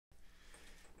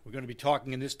We're going to be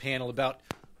talking in this panel about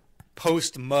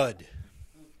post-MUD.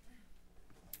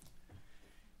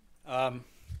 And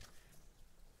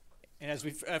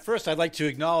first, I'd like to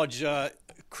acknowledge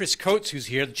Chris Coates, who's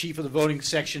here, the chief of the voting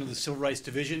section of the Civil Rights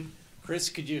Division. Chris,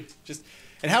 could you just...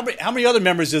 And how many other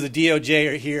members of the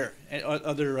DOJ are here? And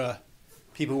other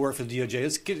people who work for the DOJ?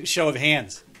 Let's get a show of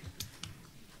hands.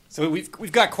 So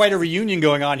we've got quite a reunion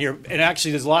going on here. And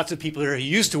actually, there's lots of people here who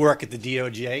used to work at the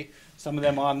DOJ. Some of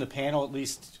them on the panel, at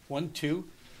least one, two.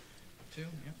 Two,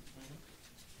 yeah.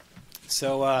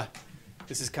 So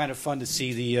this is kind of fun to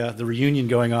see the reunion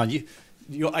going on.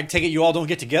 I take it you all don't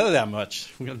get together that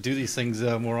much. We're going to do these things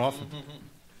more often.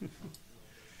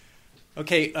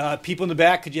 Okay, people in the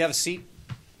back, could you have a seat,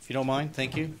 if you don't mind?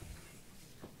 Thank you.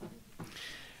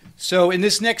 So in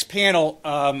this next panel,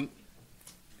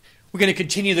 we're going to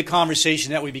continue the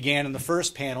conversation that we began in the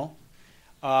first panel,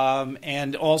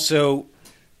 and also,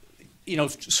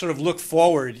 sort of look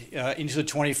forward into the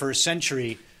 21st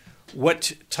century.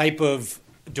 What type of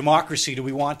democracy do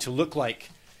we want to look like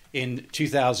in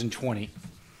 2020,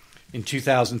 in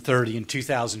 2030, in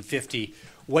 2050?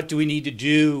 What do we need to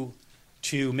do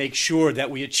to make sure that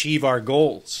we achieve our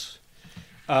goals?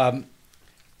 What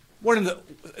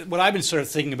I've been sort of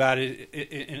thinking about it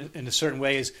in a certain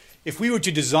way is, if we were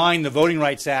to design the Voting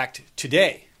Rights Act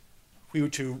today, if we were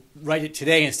to write it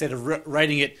today instead of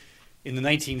writing it in the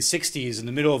 1960s, in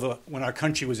the middle of when our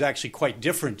country was actually quite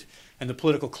different and the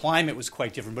political climate was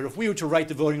quite different. But if we were to write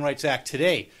the Voting Rights Act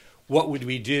today, what would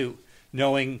we do,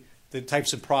 knowing the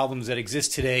types of problems that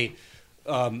exist today,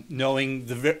 knowing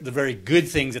the very good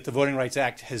things that the Voting Rights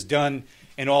Act has done,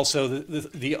 and also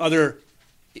the other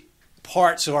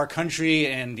parts of our country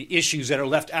and the issues that are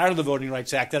left out of the Voting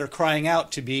Rights Act that are crying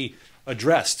out to be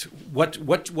addressed? What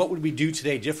would we do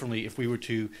today differently if we were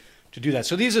to do that?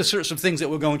 So these are sort of some things that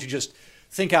we're going to just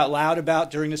think out loud about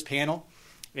during this panel.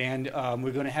 And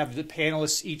we're going to have the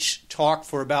panelists each talk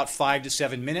for about 5 to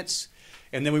 7 minutes.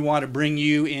 And then we want to bring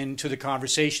you into the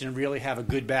conversation and really have a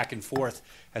good back and forth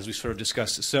as we sort of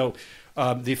discuss this. So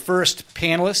the first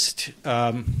panelist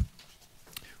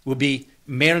will be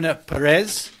Myrna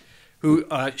Perez, who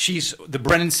she's the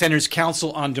Brennan Center's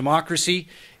Council on Democracy.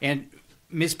 And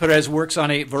Ms. Perez works on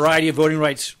a variety of voting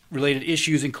rights-related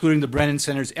issues, including the Brennan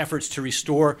Center's efforts to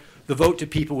restore the vote to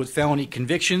people with felony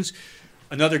convictions.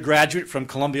 Another graduate from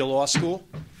Columbia Law School.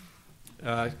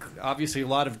 Obviously, a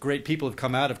lot of great people have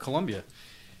come out of Columbia.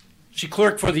 She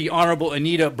clerked for the Honorable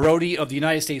Anita Brody of the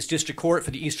United States District Court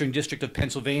for the Eastern District of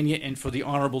Pennsylvania, and for the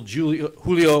Honorable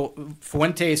Julio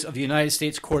Fuentes of the United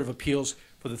States Court of Appeals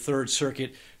for the Third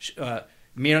Circuit.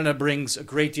 Myrna brings a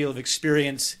great deal of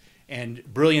experience and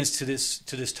brilliance to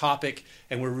this topic,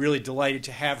 and we're really delighted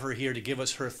to have her here to give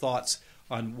us her thoughts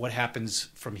on what happens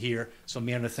from here. So,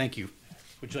 Myrna, thank you.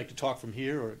 Would you like to talk from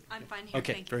here? Or? I'm fine here,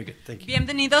 okay, thank you. Very good, thank you.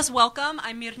 Bienvenidos, welcome.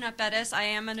 I'm Myrna Perez. I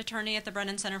am an attorney at the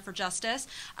Brennan Center for Justice.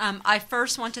 I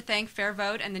first want to thank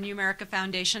FairVote and the New America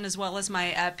Foundation, as well as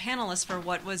my panelists, for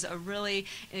what was a really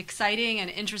exciting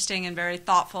and interesting and very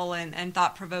thoughtful and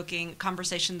thought-provoking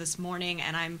conversation this morning.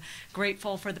 And I'm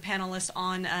grateful for the panelists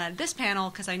on this panel,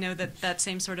 because I know that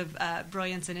same sort of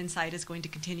brilliance and insight is going to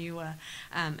continue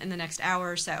in the next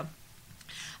hour or so.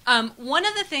 One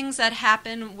of the things that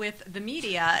happened with the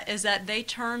media is that they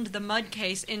turned the MUD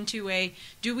case into a,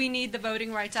 do we need the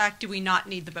Voting Rights Act, do we not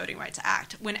need the Voting Rights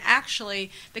Act, when actually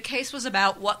the case was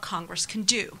about what Congress can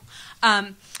do.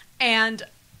 And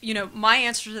my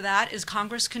answer to that is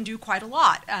Congress can do quite a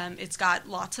lot. It's got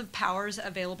lots of powers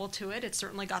available to it. It's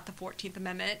certainly got the 14th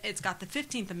Amendment. It's got the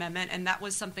 15th Amendment, and that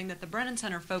was something that the Brennan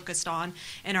Center focused on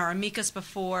in our amicus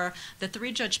before the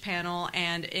 3-judge panel,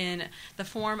 and in the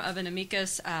form of an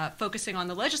amicus focusing on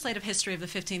the legislative history of the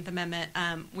 15th Amendment.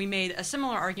 We made a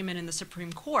similar argument in the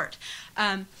Supreme Court.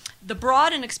 The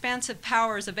broad and expansive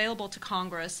powers available to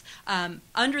Congress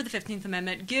under the 15th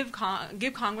Amendment give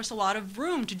Congress a lot of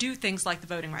room to do things like the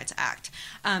Voting Rights Act.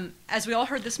 As we all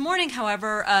heard this morning,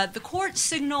 however, the court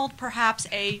signaled perhaps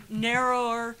a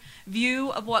narrower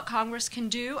view of what Congress can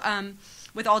do.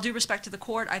 With all due respect to the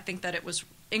court, I think that it was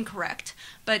incorrect.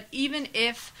 But even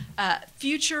if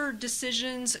future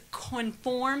decisions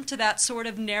conform to that sort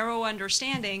of narrow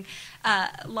understanding,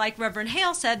 like Reverend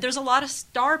Hale said, there's a lot of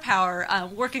star power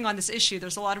working on this issue.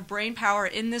 There's a lot of brain power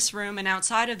in this room and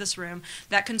outside of this room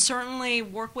that can certainly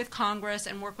work with Congress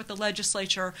and work with the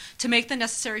legislature to make the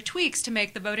necessary tweaks to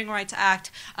make the Voting Rights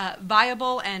Act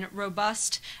viable and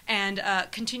robust, and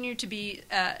continue to be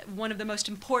one of the most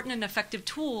important and effective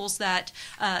tools that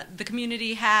the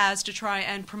community has to try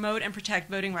and promote and protect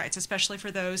voting rights, especially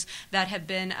for those that have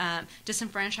been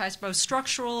disenfranchised both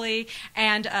structurally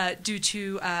and due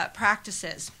to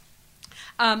practices.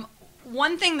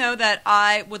 One thing, though, that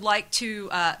I would like to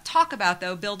talk about,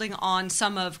 though, building on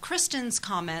some of Kristen's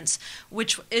comments,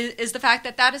 which is the fact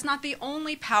that that is not the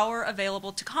only power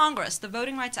available to Congress. The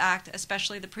Voting Rights Act,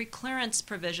 especially the pre-clearance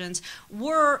provisions,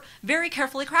 were very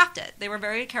carefully crafted. They were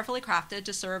very carefully crafted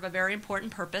to serve a very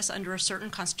important purpose under a certain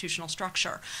constitutional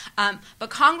structure. But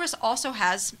Congress also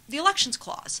has the Elections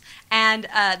Clause, and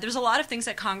there's a lot of things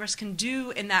that Congress can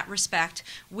do in that respect,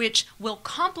 which will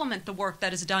complement the work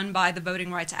that is done by the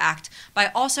Voting Rights Act, by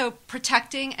also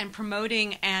protecting and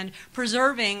promoting and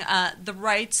preserving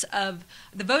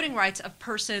the voting rights of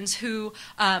persons who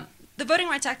the Voting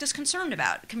Rights Act is concerned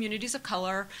about, communities of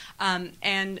color,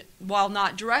 and while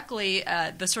not directly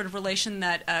the sort of relation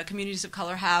that communities of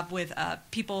color have with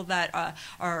people that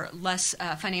are less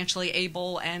financially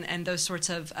able and those sorts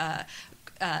of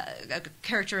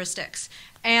characteristics.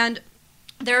 And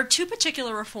there are two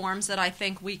particular reforms that I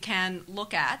think we can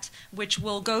look at, which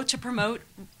will go to promote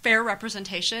fair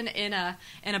representation in a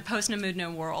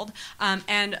post-NAMUDNO world.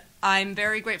 And I'm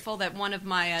very grateful that one of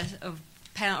my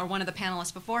one of the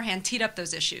panelists beforehand teed up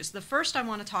those issues. The first I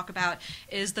want to talk about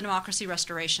is the Democracy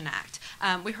Restoration Act.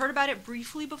 We heard about it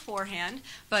briefly beforehand,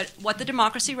 but what the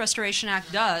Democracy Restoration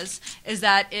Act does is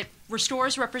that it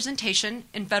restores representation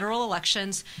in federal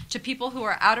elections to people who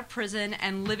are out of prison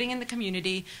and living in the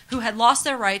community who had lost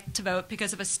their right to vote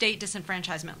because of a state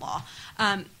disenfranchisement law.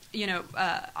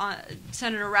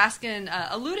 Senator Raskin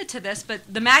alluded to this, but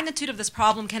the magnitude of this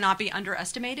problem cannot be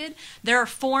underestimated. There are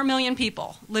 4 million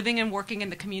people living and working in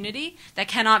the community that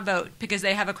cannot vote because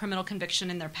they have a criminal conviction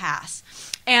in their past.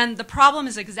 And the problem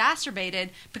is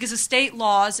exacerbated because the state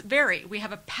laws vary. We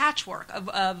have a patchwork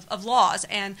of laws,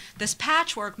 and this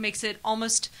patchwork makes it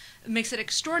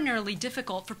extraordinarily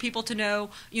difficult for people to know,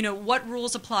 what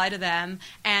rules apply to them,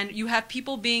 and you have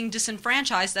people being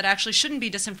disenfranchised that actually shouldn't be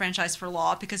disenfranchised for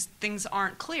law because things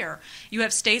aren't clear. You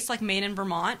have states like Maine and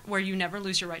Vermont where you never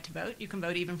lose your right to vote. You can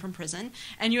vote even from prison.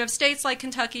 And you have states like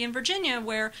Kentucky and Virginia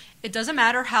where it doesn't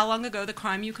matter how long ago the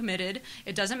crime you committed.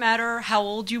 It doesn't matter how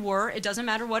old you were. It doesn't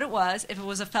matter what it was. If it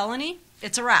was a felony,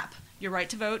 it's a wrap. Your right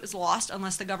to vote is lost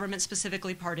unless the government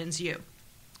specifically pardons you.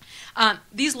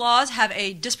 These laws have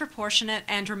a disproportionate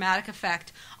and dramatic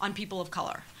effect on people of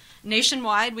color.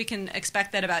 Nationwide, we can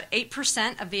expect that about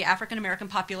 8% of the African American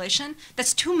population,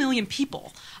 that's 2 million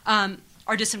people,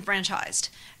 are disenfranchised.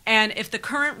 And if the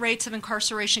current rates of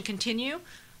incarceration continue,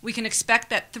 we can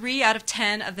expect that 3 out of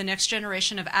 10 of the next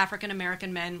generation of African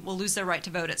American men will lose their right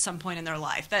to vote at some point in their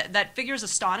life. That figure is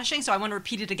astonishing, so I want to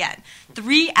repeat it again.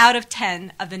 3 out of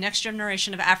 10 of the next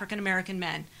generation of African American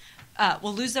men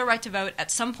will lose their right to vote at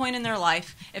some point in their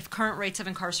life if current rates of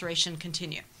incarceration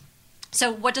continue. So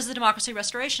what does the Democracy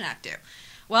Restoration Act do?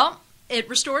 Well, it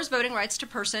restores voting rights to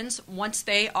persons once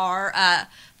they are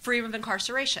free of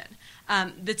incarceration.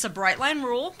 It's a bright line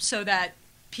rule so that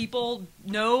people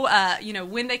know,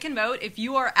 when they can vote. If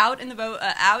you are out in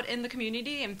the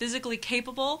community and physically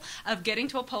capable of getting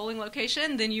to a polling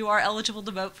location, then you are eligible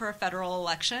to vote for a federal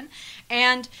election.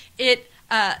 And it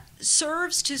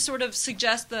serves to sort of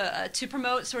suggest to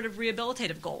promote sort of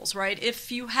rehabilitative goals, right?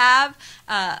 If you have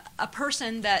a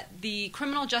person that the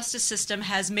criminal justice system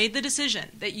has made the decision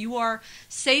that you are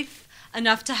safe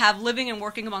enough to have living and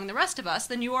working among the rest of us,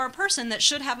 then you are a person that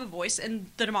should have a voice in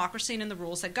the democracy and in the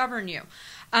rules that govern you.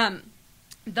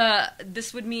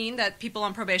 This would mean that people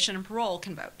on probation and parole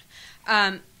can vote.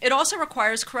 It also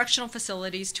requires correctional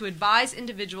facilities to advise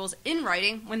individuals in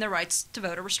writing when their rights to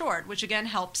vote are restored, which again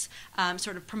helps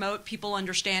sort of promote people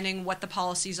understanding what the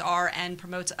policies are and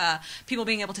promotes people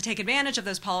being able to take advantage of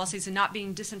those policies and not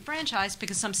being disenfranchised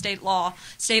because some state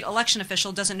election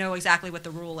official doesn't know exactly what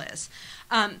the rule is.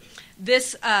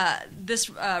 This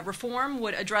reform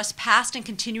would address past and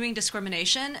continuing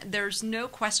discrimination. There's no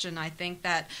question, I think,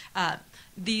 that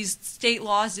these state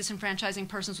laws disenfranchising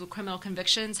persons with criminal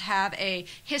convictions have a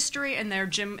history in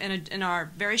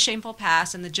our very shameful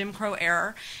past in the Jim Crow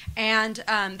era, and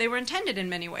they were intended in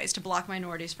many ways to block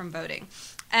minorities from voting.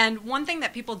 And one thing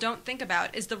that people don't think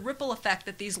about is the ripple effect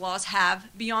that these laws have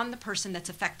beyond the person that's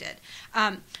affected.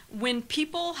 When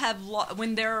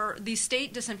there are these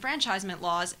state disenfranchisement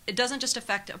laws, it doesn't just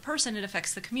affect a person, it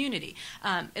affects the community.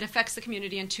 It affects the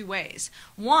community in 2 ways.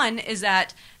 One is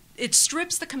that it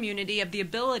strips the community of the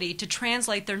ability to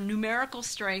translate their numerical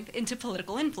strength into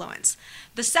political influence.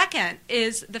 The second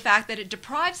is the fact that it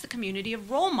deprives the community of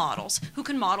role models who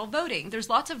can model voting. There's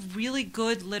lots of really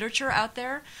good literature out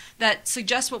there that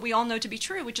suggests what we all know to be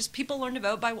true, which is people learn to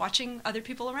vote by watching other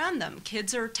people around them.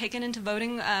 Kids are taken into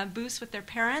voting booths with their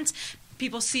parents.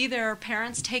 People see their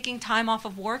parents taking time off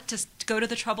of work to go to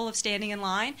the trouble of standing in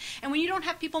line. And when you don't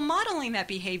have people modeling that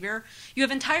behavior, you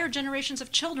have entire generations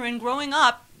of children growing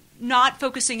up not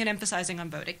focusing and emphasizing on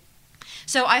voting.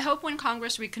 So I hope when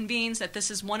Congress reconvenes that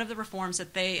this is one of the reforms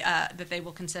that they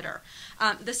will consider.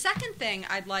 The second thing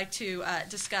I'd like to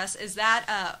discuss is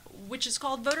that which is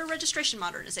called voter registration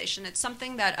modernization. It's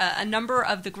something that a number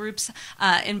of the groups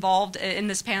involved in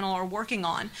this panel are working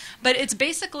on. But it's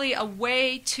basically a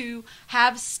way to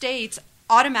have states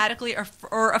automatically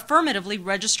or affirmatively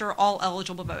register all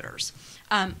eligible voters.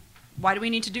 Why do we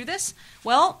need to do this?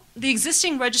 Well, the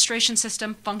existing registration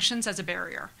system functions as a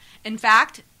barrier. In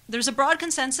fact, there's a broad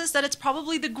consensus that it's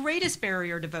probably the greatest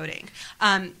barrier to voting.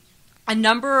 A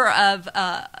number of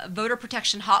voter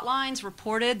protection hotlines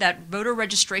reported that voter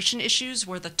registration issues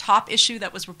were the top issue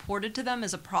that was reported to them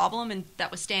as a problem and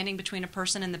that was standing between a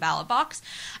person and the ballot box.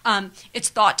 It's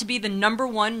thought to be the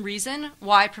 #1 reason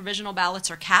why provisional ballots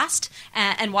are cast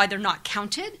and why they're not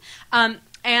counted.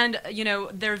 And, you know,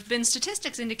 there have been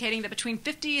statistics indicating that between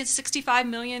 50 and 65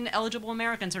 million eligible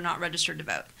Americans are not registered to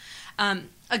vote.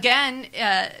 Again,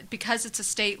 because it's a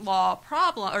state law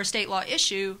problem or state law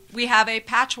issue, we have a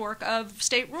patchwork of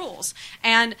state rules.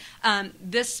 And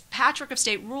this patchwork of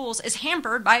state rules is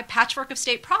hampered by a patchwork of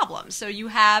state problems. So you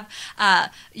have,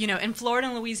 you know, in Florida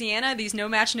and Louisiana, these no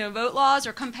match, no vote laws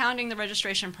are compounding the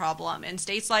registration problem. In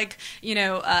states like, you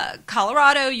know,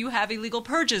 Colorado, you have illegal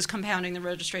purges compounding the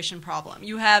registration problem.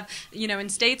 You have, you know, in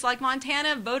states like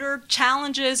Montana, voter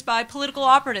challenges by political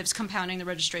operatives compounding the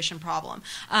registration problem.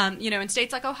 You know, in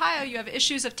states like Ohio, you have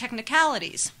issues of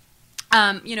technicalities,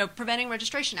 you know, preventing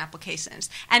registration applications.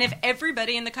 And if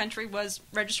everybody in the country was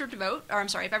registered to vote, or I'm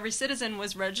sorry, if every citizen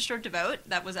was registered to vote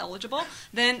that was eligible,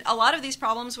 then a lot of these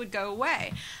problems would go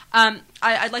away.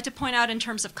 I'd like to point out in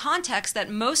terms of context that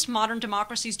most modern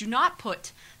democracies do not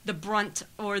put the brunt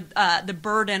or the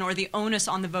burden or the onus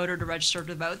on the voter to register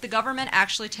to vote. The government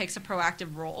actually takes a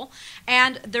proactive role.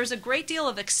 And there's a great deal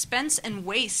of expense and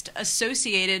waste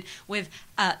associated with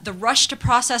the rush to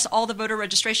process all the voter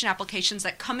registration applications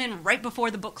that come in right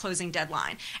before the book closing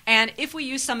deadline. And if we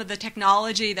use some of the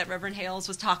technology that Reverend Hales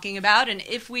was talking about, and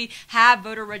if we have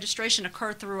voter registration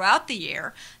occur throughout the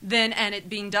year, then, and it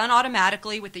being done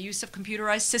automatically with the use of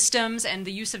computerized systems and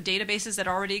the use of databases that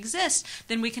already exist,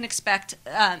 then we can expect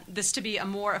this to be a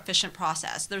more efficient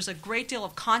process. There's a great deal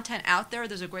of content out there.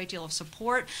 There's a great deal of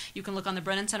support. You can look on the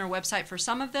Brennan Center website for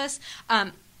some of this.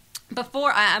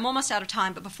 I'm almost out of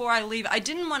time, but before I leave, I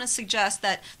didn't want to suggest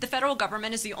that the federal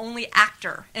government is the only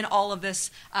actor in all of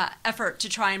this effort to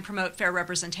try and promote fair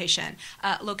representation.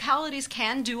 Localities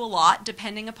can do a lot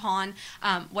depending upon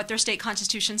what their state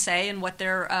constitutions say and what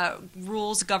their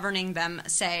rules governing them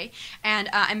say. And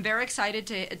I'm very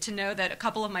excited to know that a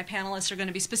couple of my panelists are going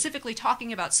to be specifically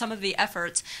talking about some of the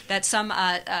efforts that some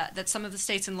of the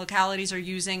states and localities are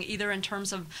using, either in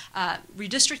terms of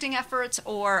redistricting efforts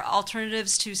or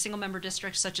alternatives to single-member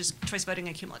districts such as choice voting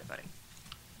and cumulative voting.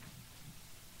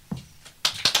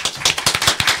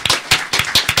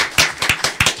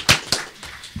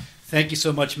 Thank you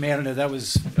so much, Marina. That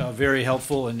was very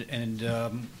helpful, and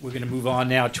we're going to move on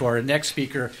now to our next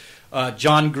speaker.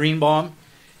 John Greenbaum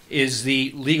is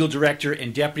the legal director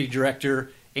and deputy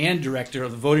director and director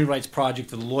of the Voting Rights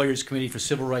Project of the Lawyers Committee for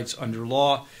Civil Rights Under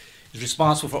Law. Is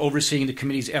responsible for overseeing the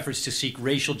committee's efforts to seek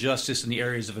racial justice in the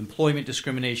areas of employment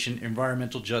discrimination,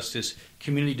 environmental justice,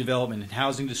 community development, and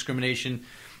housing discrimination.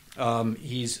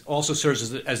 He's also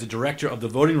serves as the director of the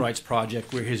Voting Rights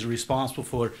Project, where he's responsible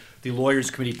for the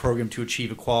Lawyers Committee program to achieve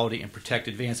equality and protect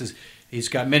advances. He's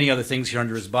got many other things here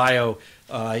under his bio.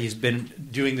 He's been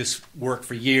doing this work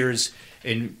for years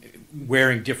and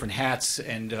wearing different hats,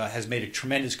 and has made a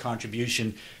tremendous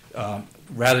contribution.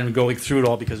 Rather than going through it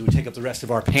all, because it would take up the rest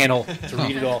of our panel to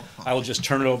read it all, I will just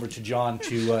turn it over to John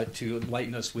to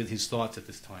enlighten us with his thoughts at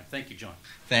this time. Thank you, John.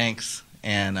 Thanks,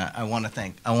 and I want to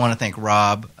thank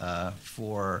Rob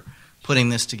for putting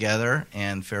this together,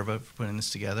 and FairVote for putting this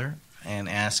together, and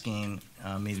asking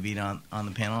me to be on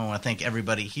the panel. I want to thank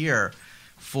everybody here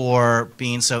for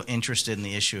being so interested in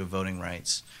the issue of voting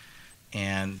rights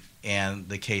and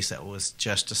the case that was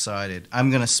just decided. I'm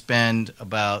going to spend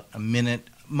about a minute.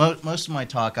 Most of my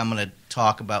talk, I'm going to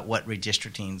talk about what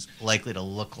redistricting is likely to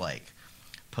look like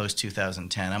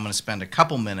post-2010. I'm going to spend a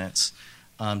couple minutes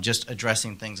just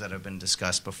addressing things that have been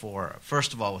discussed before.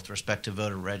 First of all, with respect to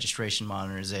voter registration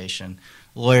modernization,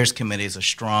 the Lawyers Committee is a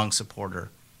strong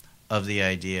supporter of the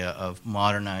idea of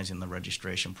modernizing the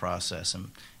registration process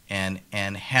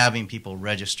and having people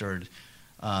registered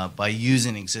by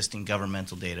using existing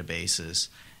governmental databases,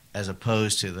 as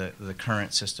opposed to the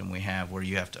current system we have where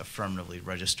you have to affirmatively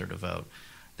register to vote.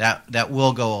 That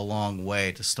will go a long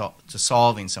way to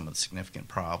solving some of the significant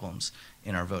problems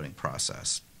in our voting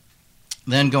process.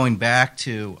 then going back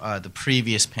to the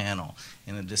previous panel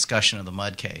in the discussion of the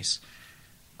Mudd case,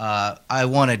 I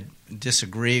want to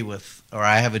disagree with, or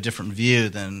I have a different view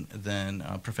than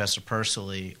Professor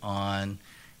Pursley on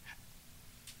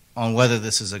whether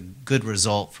this is a good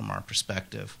result from our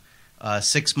perspective.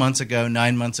 6 months ago,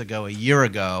 9 months ago, a year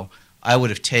ago, I would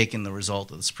have taken the result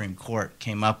that the Supreme Court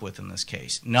came up with in this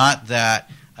case. Not that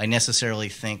I necessarily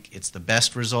think it's the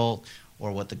best result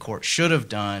or what the court should have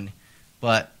done,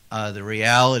 but the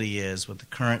reality is with the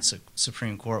current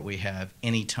Supreme Court we have,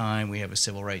 any time we have a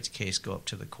civil rights case go up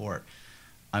to the court,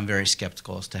 I'm very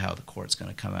skeptical as to how the court's going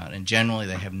to come out. And generally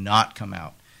they have not come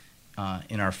out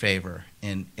in our favor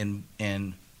in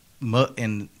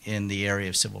the area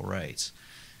of civil rights.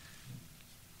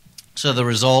 So the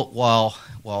result, while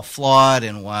flawed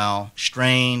and while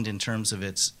strained in terms of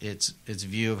its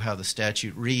view of how the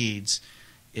statute reads,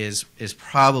 is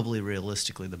probably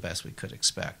realistically the best we could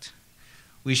expect.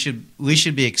 We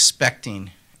should be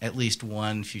expecting at least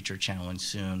one future challenge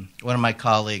soon. One of my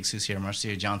colleagues who's here,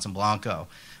 Marcia Johnson Blanco,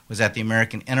 was at the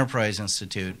American Enterprise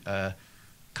Institute a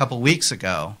couple weeks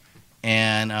ago,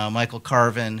 and Michael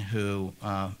Carvin, who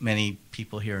many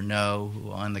people here know,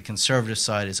 who on the conservative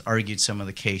side has argued some of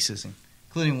the cases,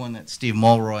 including one that Steve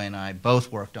Mulroy and I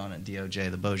both worked on at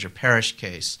DOJ, the Bossier Parish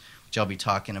case, which I'll be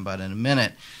talking about in a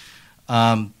minute.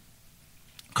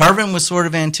 Carvin was sort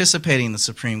of anticipating the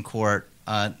Supreme Court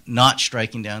not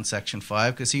striking down Section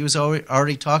 5 because he was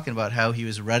already talking about how he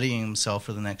was readying himself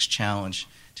for the next challenge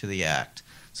to the Act.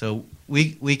 So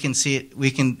we can see it.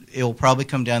 It will probably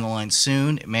come down the line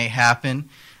soon. It may happen.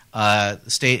 The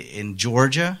state in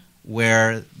Georgia,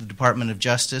 where the Department of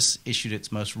Justice issued its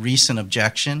most recent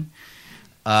objection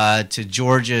to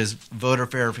Georgia's voter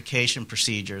verification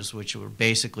procedures, which were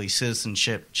basically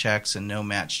citizenship checks and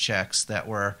no-match checks that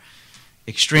were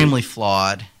extremely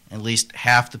flawed. At least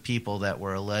half the people that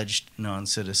were alleged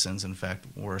non-citizens, in fact,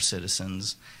 were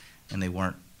citizens, and they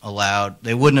weren't allowed.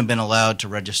 They wouldn't have been allowed to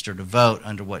register to vote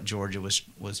under what Georgia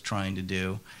was trying to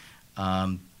do.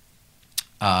 The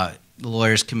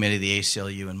Lawyers Committee, the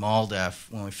ACLU, and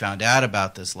MALDEF, when we found out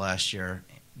about this last year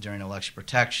during election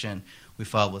protection, we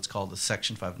filed what's called the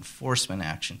Section 5 enforcement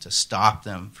action to stop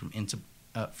them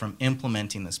from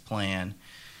implementing this plan,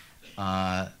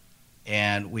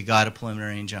 and we got a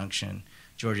preliminary injunction.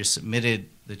 Georgia submitted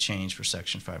the change for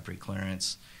Section 5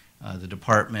 preclearance. The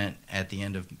department at the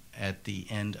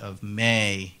end of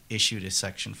May issued a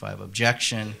Section 5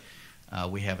 objection.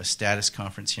 We have a status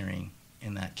conference hearing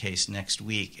in that case next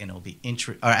week, and it'll be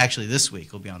actually this week.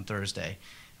 It'll be on Thursday.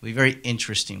 It'll be very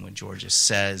interesting what Georgia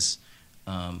says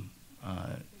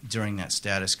during that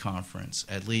status conference.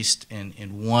 At least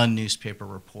in one newspaper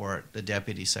report, the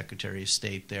Deputy Secretary of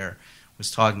State there was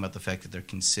talking about the fact that they're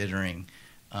considering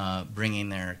bringing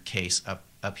their case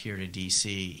up here to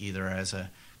D.C. either as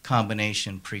a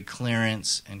combination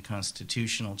preclearance and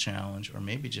constitutional challenge, or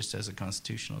maybe just as a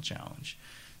constitutional challenge.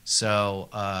 So,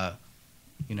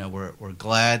 we're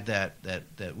glad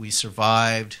that we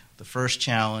survived the first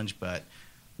challenge, but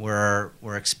we're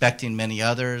expecting many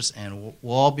others, and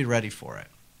we'll all be ready for it.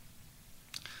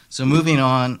 So moving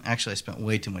on, actually I spent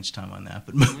way too much time on that,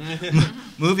 but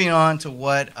moving on to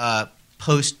what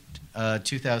post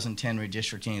 2010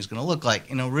 redistricting is going to look like.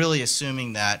 Really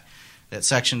assuming that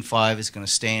Section 5 is going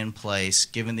to stay in place,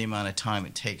 given the amount of time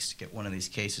it takes to get one of these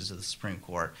cases to the Supreme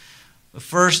Court. The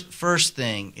first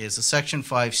thing is the Section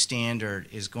 5 standard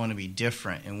is going to be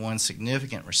different in one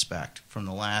significant respect from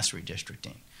the last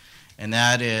redistricting, and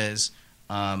that is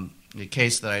the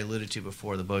case that I alluded to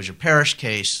before, the Bossier Parish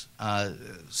case.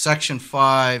 Section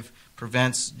 5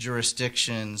 prevents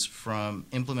jurisdictions from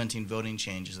implementing voting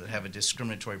changes that have a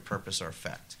discriminatory purpose or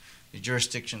effect. The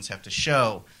jurisdictions have to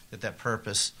show that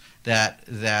purpose,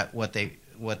 that what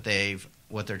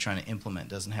they're trying to implement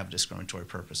doesn't have a discriminatory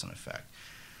purpose and effect.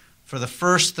 For the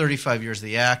first 35 years of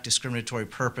the Act, discriminatory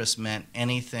purpose meant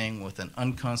anything with an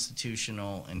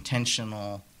unconstitutional,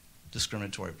 intentional,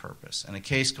 discriminatory purpose. In a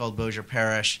case called Bossier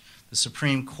Parish, the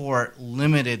Supreme Court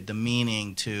limited the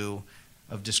meaning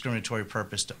of discriminatory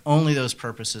purpose to only those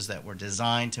purposes that were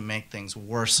designed to make things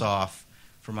worse off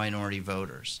for minority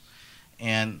voters.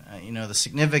 And the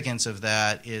significance of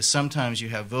that is sometimes you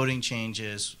have voting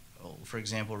changes, for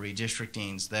example,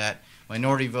 redistrictings, that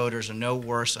minority voters are no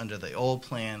worse under the old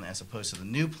plan as opposed to the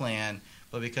new plan,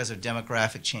 but because of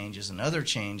demographic changes and other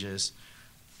changes,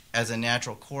 as a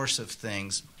natural course of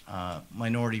things,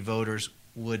 minority voters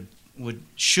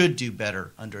should do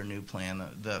better under a new plan.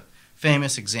 The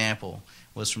famous example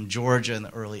was from Georgia in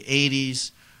the early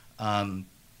 80s,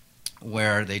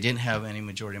 where they didn't have any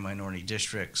majority-minority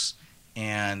districts,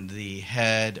 and the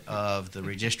head of the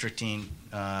redistricting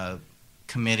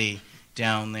committee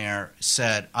down there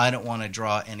said, I don't want to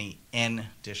draw any N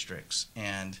districts.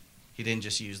 And he didn't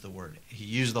just use the word, he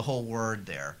used the whole word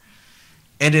there.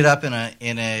 Ended up in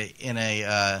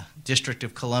a District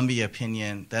of Columbia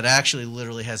opinion that actually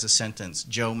literally has a sentence,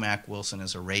 Joe Mack Wilson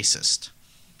is a racist.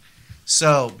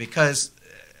 So because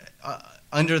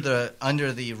under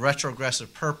the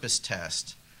retrogressive purpose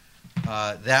test,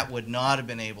 that would not have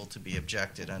been able to be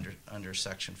objected under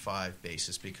Section 5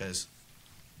 basis, because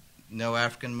no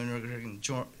African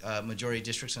majority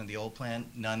districts under the old plan,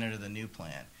 none under the new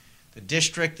plan. The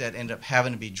district that ended up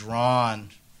having to be drawn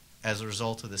as a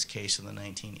result of this case in the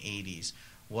 1980s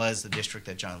was the district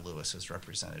that John Lewis has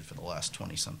represented for the last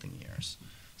 20-something years.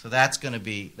 So that's going to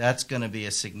be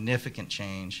a significant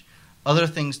change. Other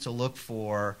things to look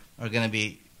for are going to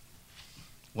be,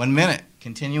 1 minute,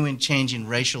 continuing changing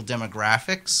racial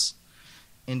demographics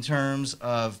in terms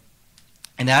of,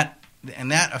 and that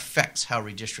affects how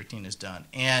redistricting is done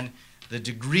and the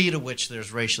degree to which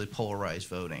there's racially polarized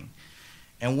voting.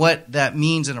 And what that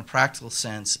means in a practical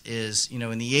sense is, in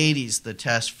the 80s, the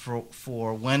test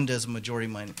for when does a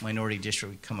majority-minority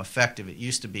district become effective, it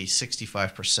used to be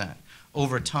 65%.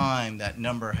 Over time, that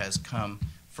number has come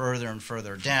further and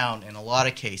further down. In a lot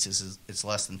of cases, it's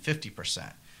less than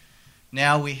 50%.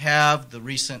 Now we have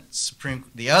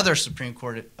the other Supreme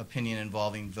Court opinion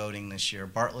involving voting this year,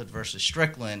 Bartlett versus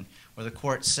Strickland, where the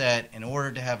court said in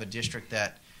order to have a district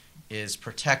that is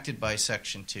protected by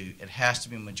Section 2, it has to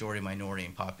be a majority-minority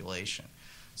in population.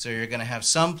 So you're going to have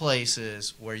some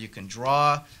places where you can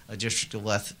draw a district of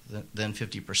less than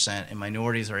 50%, and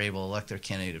minorities are able to elect their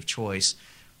candidate of choice,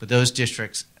 but those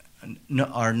districts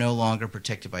are no longer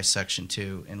protected by Section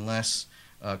 2 unless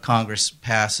Congress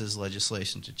passes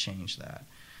legislation to change that.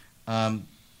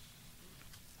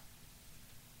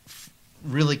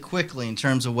 Really quickly, in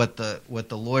terms of what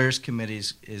the Lawyers Committee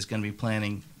is going to be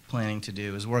planning to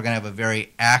do, is we're going to have a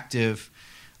very active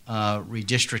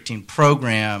redistricting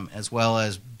program as well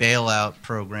as bailout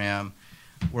program.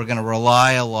 We're going to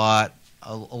rely a lot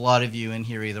of you in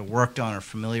here either worked on or are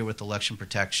familiar with election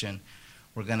protection.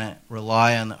 We're going to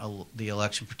rely on the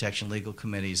election protection legal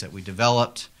committees that we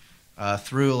developed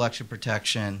through election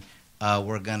protection.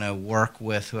 We're going to work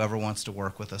with whoever wants to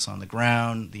work with us on the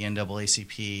ground, the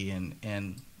NAACP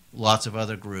and lots of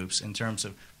other groups in terms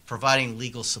of providing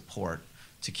legal support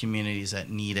to communities that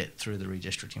need it through the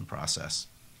redistricting process.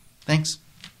 Thanks.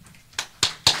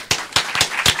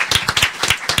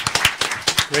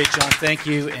 Great, John. Thank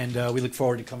you, and we look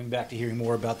forward to coming back to hearing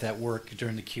more about that work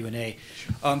during the Q&A.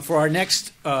 For our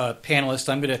next panelist,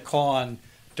 I'm going to call on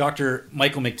Dr.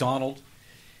 Michael McDonald.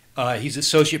 He's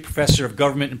Associate Professor of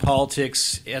Government and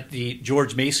Politics at the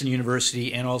George Mason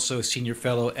University and also a Senior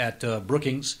Fellow at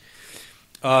Brookings.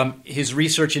 His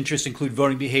research interests include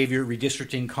voting behavior,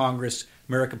 redistricting, Congress,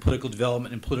 American political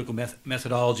development, and political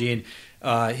methodology.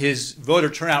 And his voter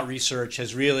turnout research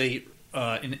has really,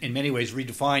 in many ways,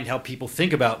 redefined how people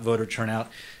think about voter turnout.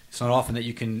 It's not often that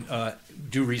you can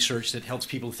do research that helps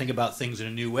people think about things in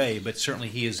a new way, but certainly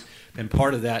he has been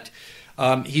part of that.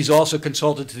 He's also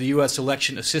consulted to the U.S.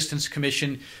 Election Assistance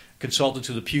Commission, consulted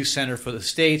to the Pew Center for the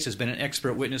States, has been an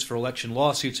expert witness for election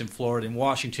lawsuits in Florida and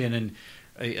Washington, and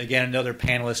again, another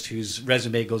panelist whose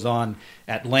resume goes on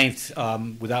at length.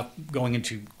 Without going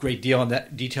into great detail on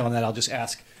that, I'll just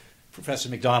ask Professor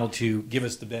McDonald to give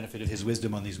us the benefit of his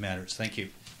wisdom on these matters. Thank you.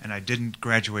 And I didn't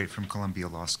graduate from Columbia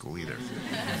Law School either.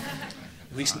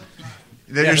 At least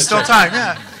there's still time.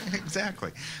 Yeah,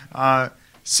 exactly.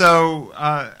 So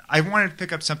I wanted to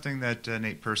pick up something that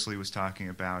Nate Persley was talking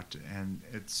about, and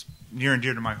it's near and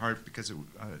dear to my heart because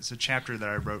it's a chapter that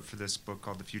I wrote for this book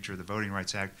called The Future of the Voting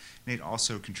Rights Act. Nate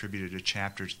also contributed a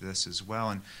chapter to this as well,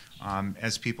 and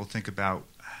as people think about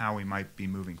how we might be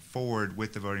moving forward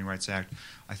with the Voting Rights Act,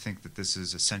 I think that this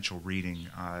is essential reading,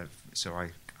 so I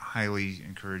highly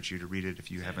encourage you to read it if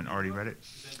you haven't already read it.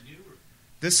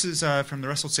 This is from the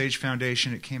Russell Sage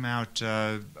Foundation. It came out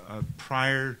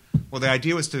prior. Well, the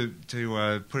idea was to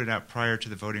put it out prior to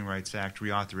the Voting Rights Act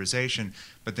reauthorization,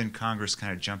 but then Congress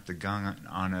kind of jumped the gun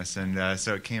on us, and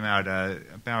so it came out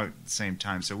about the same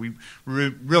time. So we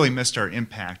really missed our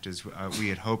impact as we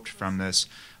had hoped from this.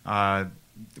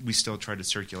 We still tried to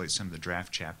circulate some of the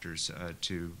draft chapters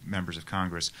to members of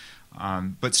Congress,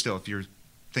 but still, if you're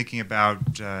thinking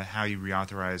about how you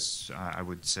reauthorize, I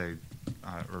would say,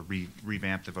 or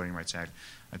revamp the Voting Rights Act,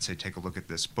 I'd say take a look at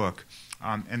this book.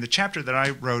 And the chapter that I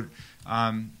wrote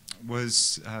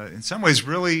was, in some ways,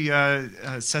 really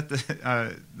set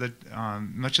the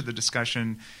much of the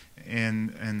discussion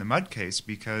in the Mudd case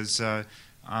because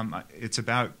it's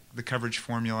about the coverage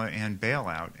formula and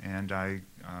bailout. And I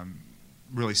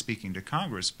really speaking to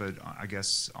Congress, but I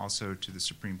guess also to the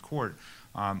Supreme Court,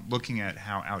 looking at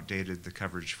how outdated the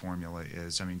coverage formula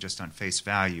is. I mean, just on face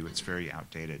value, it's very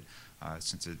outdated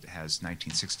since it has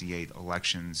 1968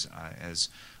 elections as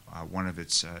one of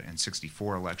its, and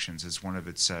 64 elections as one of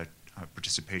its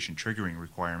participation triggering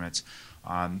requirements.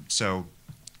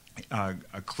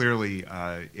 Clearly,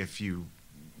 if you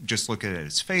just look at it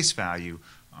as face value,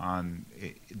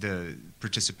 the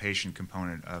participation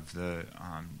component of the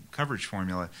coverage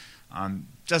formula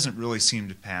doesn't really seem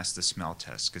to pass the smell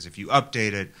test, because if you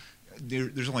update it,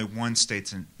 there's only one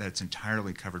state that's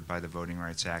entirely covered by the Voting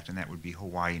Rights Act, and that would be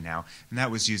Hawaii now, and that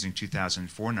was using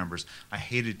 2004 numbers. I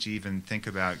hated to even think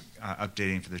about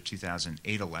updating for the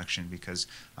 2008 election, because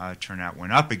turnout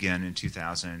went up again in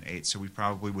 2008, so we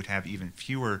probably would have even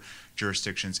fewer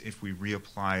jurisdictions if we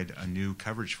reapplied a new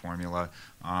coverage formula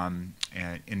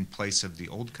in place of the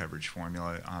old coverage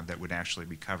formula that would actually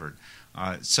be covered.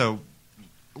 So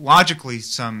logically,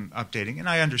 some updating, and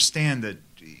I understand that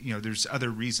there's other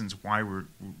reasons why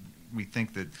we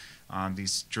think that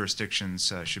these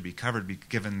jurisdictions should be covered,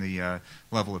 given the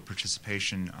level of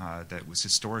participation that was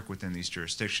historic within these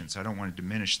jurisdictions. I don't want to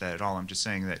diminish that at all. I'm just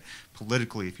saying that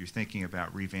politically, if you're thinking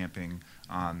about revamping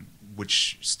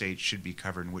which states should be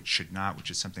covered and which should not,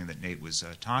 which is something that Nate was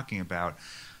talking about,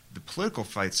 the political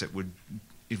fights that would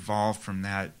evolve from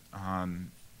that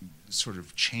sort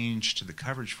of change to the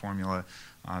coverage formula,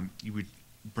 you would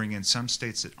bring in some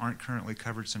states that aren't currently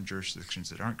covered, some jurisdictions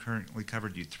that aren't currently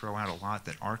covered. You'd throw out a lot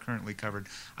that are currently covered.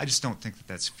 I just don't think that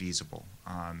that's feasible,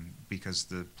 because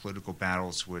the political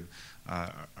battles would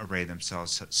array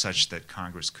themselves such that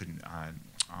Congress couldn't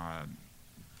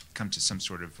come to some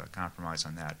sort of compromise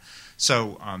on that.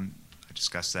 So I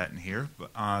discussed that in here,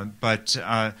 but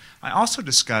I also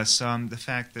discuss the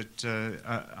fact that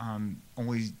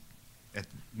only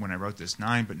when I wrote this,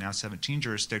 9 but now 17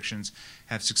 jurisdictions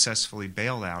have successfully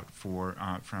bailed out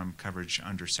from coverage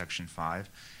under Section 5.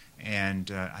 And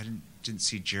I didn't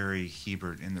see Jerry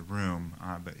Hebert in the room,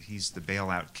 but he's the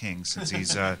bailout king, since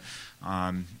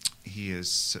he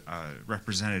has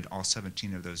represented all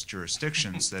 17 of those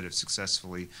jurisdictions that have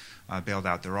successfully bailed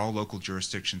out. They're all local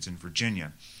jurisdictions in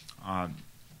Virginia.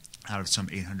 Out of some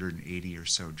 880 or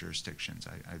so jurisdictions.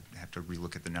 I have to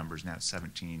relook at the numbers now.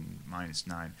 17 minus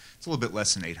 9. It's a little bit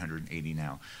less than 880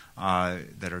 now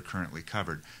that are currently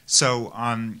covered. So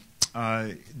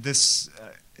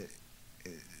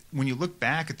when you look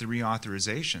back at the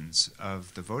reauthorizations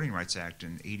of the Voting Rights Act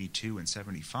in 82 and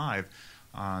 75,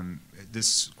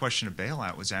 this question of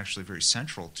bailout was actually very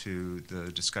central to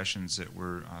the discussions that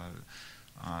were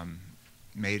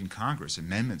made in Congress.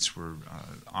 Amendments were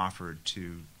offered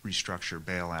to restructure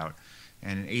bailout.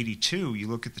 And in 82, you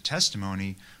look at the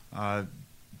testimony,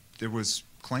 there was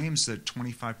claims that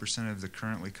 25% of the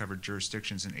currently covered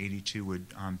jurisdictions in 82 would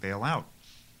bail out.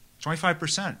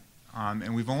 25%.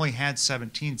 And we've only had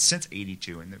 17 since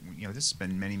 82, and this has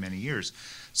been many, many years.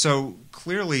 So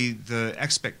clearly the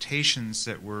expectations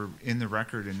that were in the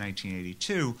record in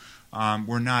 1982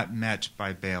 were not met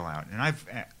by bailout. And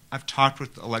I've talked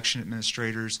with election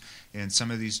administrators in some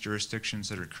of these jurisdictions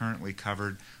that are currently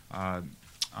covered,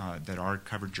 that are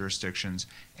covered jurisdictions,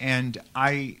 and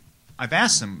I've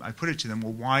asked them, I put it to them,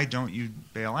 well, why don't you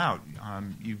bail out?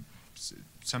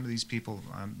 Some of these people,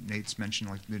 Nate's mentioned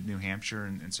like New Hampshire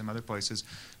and some other places,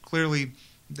 clearly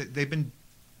they've been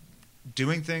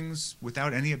doing things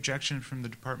without any objection from the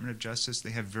Department of Justice. They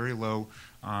have very low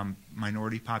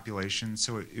minority population,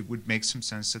 so it would make some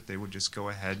sense that they would just go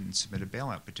ahead and submit a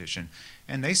bailout petition.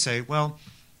 And they say, well,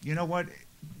 you know what,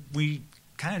 we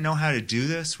kind of know how to do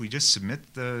this. We just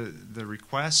submit the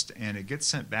request, and it gets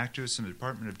sent back to us from the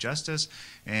Department of Justice,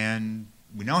 and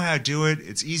we know how to do it.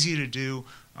 It's easy to do.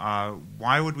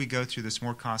 Why would we go through this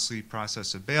more costly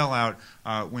process of bailout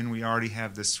when we already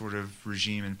have this sort of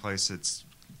regime in place that's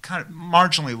kind of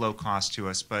marginally low cost to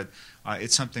us, but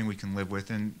it's something we can live with,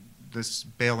 and this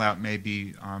bailout may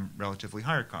be relatively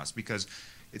higher cost, because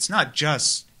it's not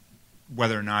just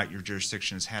whether or not your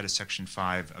jurisdiction has had a Section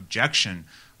 5 objection.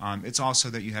 It's also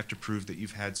that you have to prove that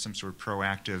you've had some sort of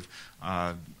proactive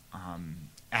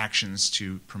actions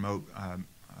to promote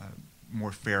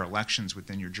more fair elections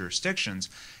within your jurisdictions.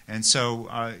 And so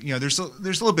there's a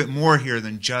little bit more here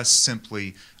than just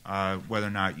simply whether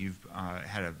or not you've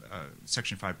had a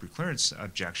Section 5 preclearance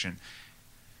objection.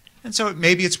 And so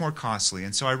maybe it's more costly.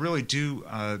 And so I really do,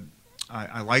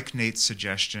 I like Nate's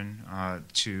suggestion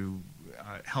to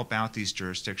help out these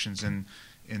jurisdictions. And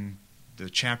in the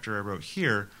chapter I wrote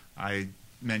here, I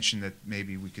mentioned that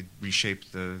maybe we could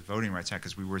reshape the Voting Rights Act,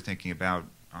 because we were thinking about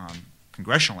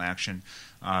congressional action.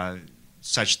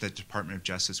 such that the Department of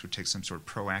Justice would take some sort of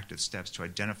proactive steps to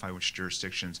identify which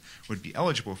jurisdictions would be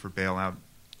eligible for bailout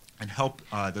and help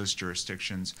those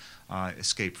jurisdictions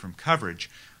escape from coverage.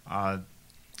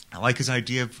 I like his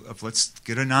idea of let's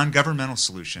get a non-governmental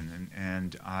solution,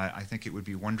 and I think it would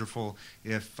be wonderful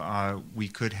if we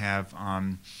could have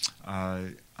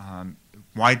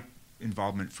wide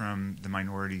involvement from the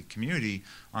minority community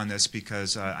on this,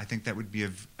 because I think that would be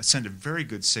send a very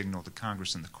good signal to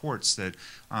Congress and the courts that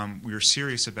we are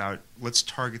serious about, let's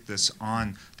target this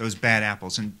on those bad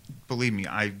apples. And believe me,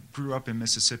 I grew up in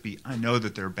Mississippi. I know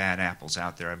that there are bad apples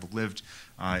out there. I've lived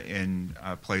in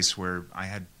a place where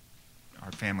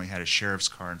our family had a sheriff's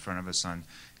car in front of us on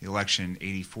the election in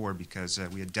 '84 because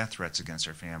we had death threats against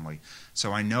our family.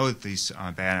 So I know that these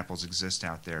bad apples exist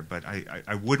out there, but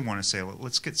I would want to say,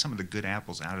 let's get some of the good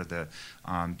apples out of the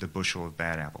bushel of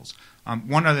bad apples.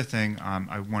 One other thing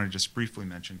I want to just briefly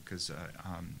mention, because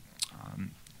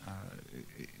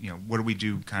what do we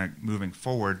do kind of moving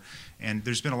forward? And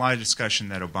there's been a lot of discussion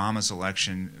that Obama's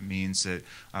election means that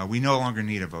we no longer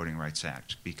need a Voting Rights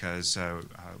Act because,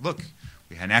 look,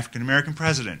 we had an African-American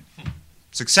president.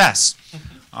 Success.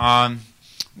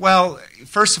 Well,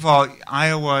 first of all,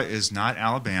 Iowa is not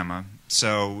Alabama.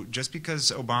 So just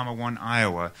because Obama won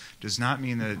Iowa does not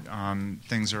mean that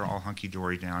things are all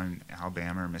hunky-dory down in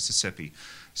Alabama or Mississippi.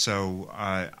 So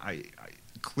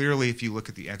clearly, if you look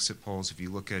at the exit polls, if you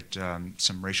look at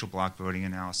some racial bloc voting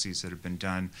analyses that have been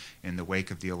done in the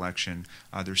wake of the election,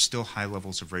 there's still high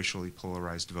levels of racially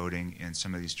polarized voting in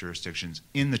some of these jurisdictions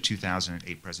in the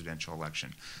 2008 presidential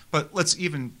election. But let's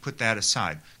even put that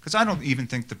aside, because I don't even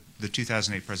think the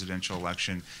 2008 presidential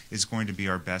election is going to be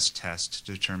our best test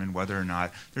to determine whether or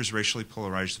not there's racially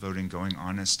polarized voting going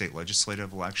on in a state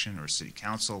legislative election or a city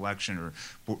council election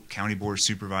or county board of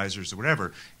supervisors or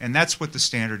whatever. And that's what the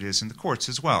standard is in the courts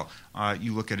as well.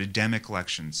 You look at endemic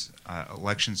elections,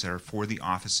 elections that are for the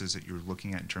offices that you're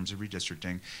looking at in terms of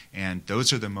redistricting, and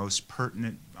those are the most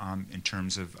pertinent in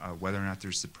terms of whether or not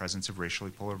there's the presence of racially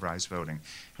polarized voting.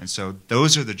 And so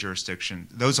those are the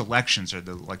those elections are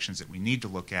the elections that we need to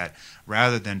look at,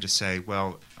 rather than to say,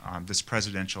 well, this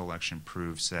presidential election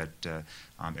proves that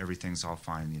everything's all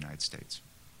fine in the United States.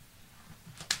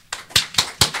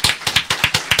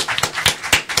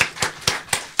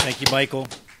 Thank you, Michael.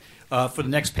 For the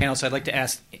next panelist, I'd like to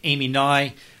ask Amy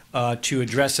Nye to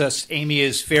address us. Amy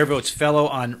is FairVote's fellow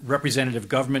on representative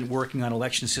government, working on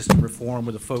election system reform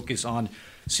with a focus on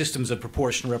systems of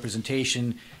proportional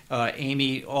representation.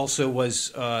 Amy also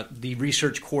was the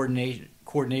research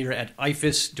coordinator at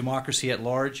IFAS, Democracy at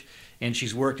Large, and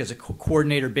she's worked as a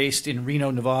coordinator based in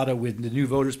Reno, Nevada with the New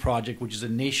Voters Project, which is a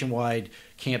nationwide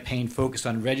campaign focused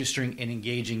on registering and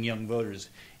engaging young voters.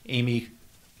 Amy,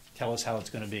 tell us how it's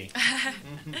going to be.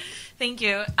 Thank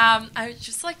you. I would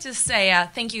just like to say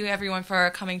thank you, everyone, for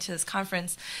coming to this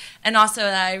conference. And also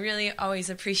that I really always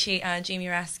appreciate Jamie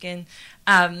Raskin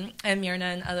and Myrna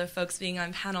and other folks being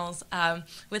on panels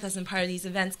with us and part of these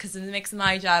events, because it makes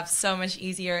my job so much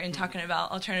easier in talking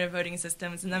about alternative voting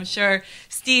systems. And I'm sure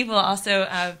Steve will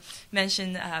also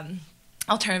mention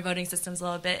alternative voting systems a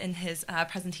little bit in his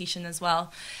presentation as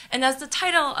well. And as the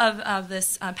title of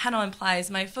this panel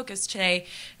implies, my focus today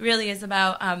really is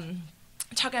about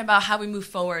talking about how we move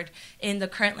forward in the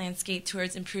current landscape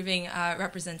towards improving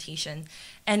representation.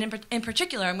 And in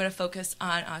particular, I'm going to focus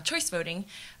on choice voting,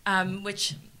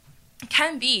 which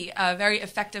can be a very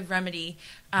effective remedy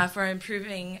for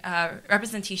improving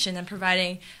representation and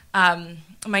providing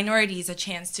minorities a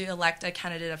chance to elect a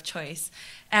candidate of choice.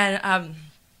 And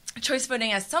choice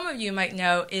voting, as some of you might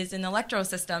know, is an electoral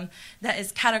system that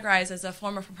is categorized as a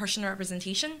form of proportional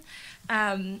representation.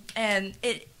 And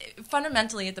it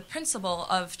fundamentally, the principle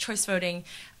of choice voting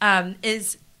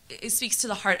it speaks to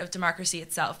the heart of democracy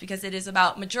itself, because it is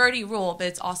about majority rule, but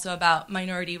it's also about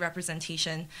minority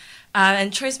representation.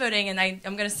 And choice voting, and I'm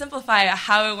going to simplify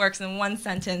how it works in one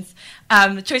sentence.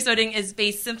 Choice voting is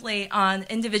based simply on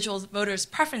individual voters'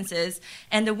 preferences,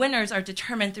 and the winners are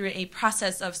determined through a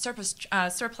process of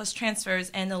surplus transfers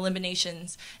and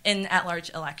eliminations in at-large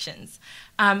elections.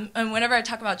 And whenever I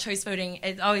talk about choice voting,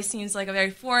 it always seems like a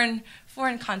very foreign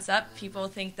concept. People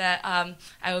think that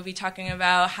I will be talking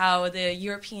about how the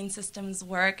European systems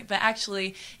work, but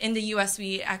actually in the U.S.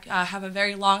 we have a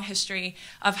very long history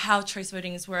of how choice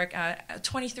voting work.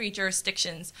 23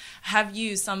 jurisdictions have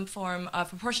used some form of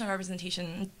proportional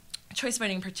representation, choice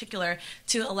voting in particular,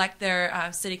 to elect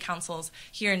their city councils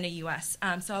here in the U.S.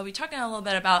 So I'll be talking a little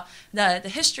bit about the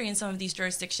history in some of these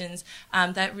jurisdictions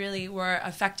that really were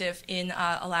effective in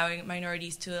allowing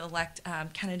minorities to elect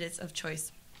candidates of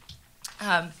choice.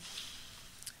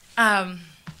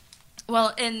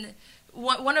 Well,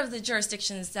 one of the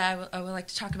jurisdictions that I would like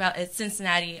to talk about is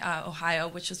Cincinnati, Ohio,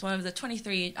 which was one of the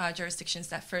 23 jurisdictions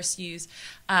that first used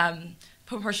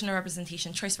proportional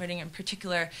representation, choice voting in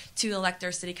particular, to elect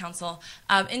their city council.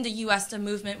 In the U.S., the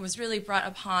movement was really brought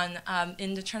upon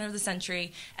in the turn of the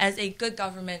century as a good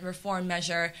government reform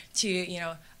measure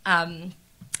to,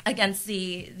 against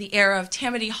the era of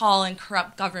Tammany Hall and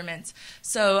corrupt government.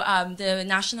 So the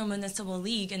National Municipal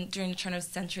League during the turn of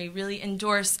the century really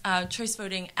endorsed choice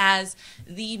voting as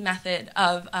the method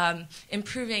of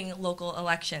improving local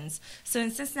elections. So in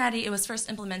Cincinnati, it was first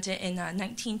implemented in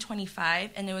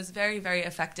 1925, and it was very, very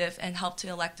effective and helped to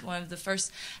elect one of the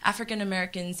first African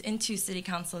Americans into city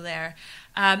council there.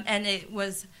 And it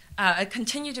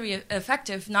continued to be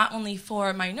effective not only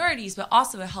for minorities, but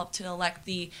also it helped to elect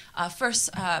the first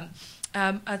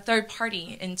a third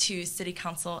party into city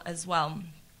council as well.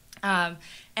 And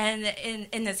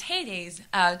in its heydays,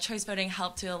 choice voting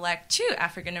helped to elect 2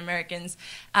 African Americans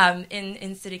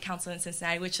in city council in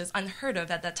Cincinnati, which was unheard of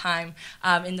at that time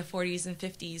in the 40s and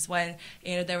 50s when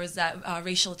there was that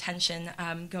racial tension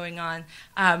going on.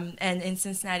 And in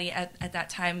Cincinnati at that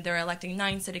time, they were electing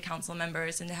 9 city council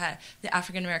members, and the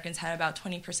African Americans had about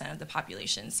 20% of the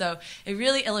population. So it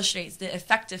really illustrates the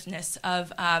effectiveness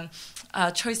of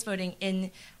choice voting in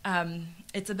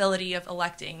its ability of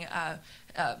electing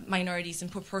minorities in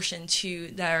proportion to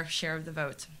their share of the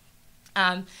vote.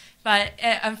 But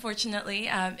unfortunately,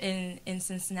 in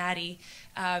Cincinnati,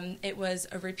 it was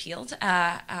repealed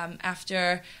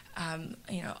after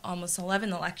almost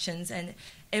 11 elections, and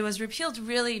it was repealed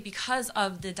really because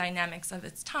of the dynamics of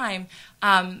its time,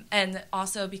 and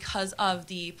also because of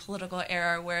the political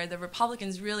era where the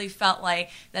Republicans really felt like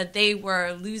that they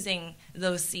were losing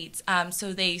those seats.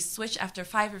 So they switched, after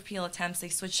 5 repeal attempts, they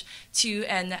switched to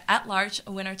an at-large,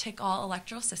 winner-take-all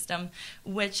electoral system,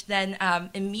 which then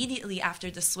immediately after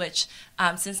the switch,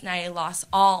 Cincinnati lost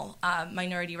all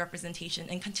minority representation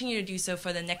and continued to do so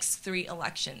for the next 3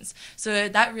 elections. So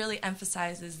that really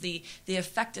emphasizes the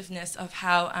effectiveness of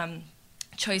how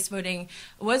choice voting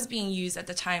was being used at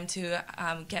the time to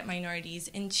get minorities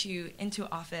into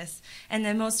office. And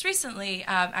then most recently,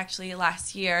 actually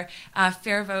last year,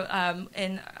 FairVote,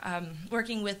 in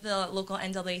working with the local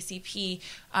NAACP,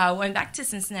 went back to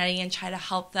Cincinnati and tried to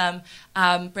help them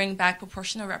bring back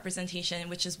proportional representation,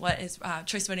 which is what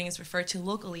choice voting is referred to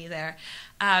locally there.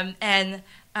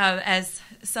 As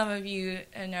some of you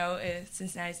know,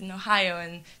 Cincinnati's in Ohio,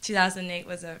 and 2008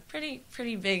 was a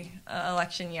pretty big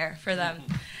election year for them.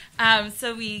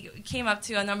 So we came up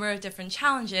to a number of different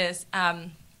challenges,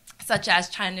 such as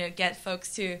trying to get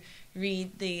folks to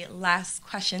read the last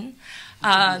question,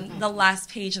 the last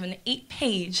page of an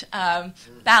 8-page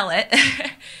ballot,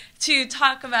 to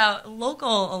talk about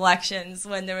local elections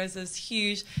when there was this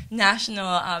huge national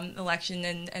election,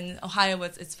 and Ohio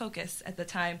was its focus at the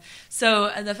time.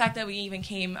 So the fact that we even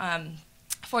came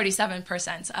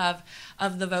 47%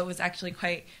 of the vote was actually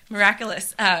quite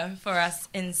miraculous for us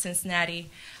in Cincinnati.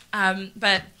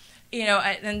 But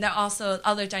and there also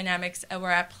other dynamics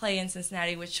were at play in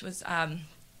Cincinnati, which was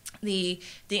the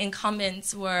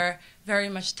incumbents were very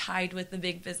much tied with the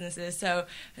big businesses. So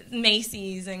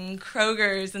Macy's and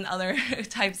Kroger's and other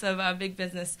types of big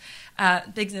businesses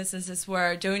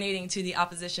were donating to the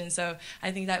opposition. So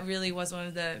I think that really was one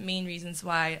of the main reasons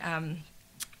why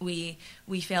we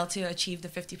failed to achieve the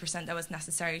 50% that was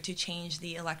necessary to change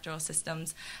the electoral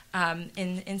systems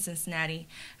in Cincinnati.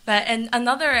 But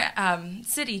another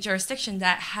city jurisdiction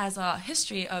that has a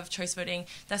history of choice voting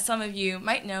that some of you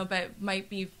might know but might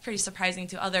be pretty surprising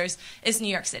to others is New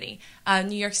York City.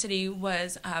 New York City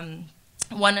was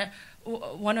one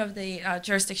of the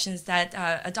jurisdictions that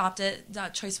adopted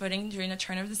choice voting during the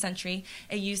turn of the century.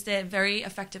 It used it very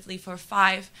effectively for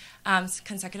 5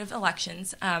 consecutive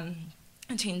elections.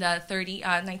 Between the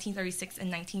 1936 and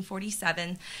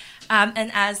 1947.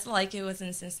 And as like it was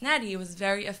in Cincinnati, it was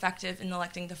very effective in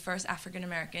electing the first African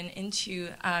American into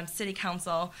city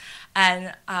council.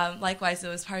 And likewise, it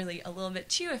was probably a little bit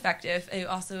too effective. It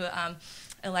also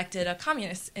elected a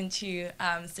communist into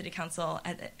city council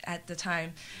at the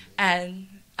time. And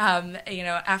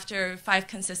after 5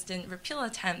 consistent repeal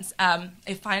attempts,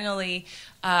 it finally,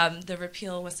 the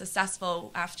repeal was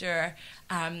successful after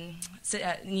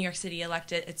New York City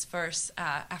elected its first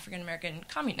African-American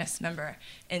communist member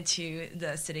into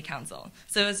the city council.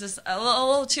 So it was just a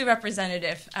little too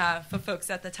representative for folks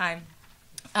at the time.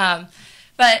 But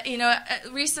But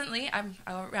recently,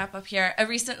 I'll wrap up here.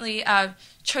 Recently,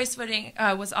 choice voting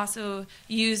was also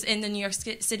used in the New York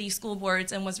City school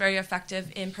boards and was very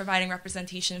effective in providing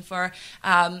representation for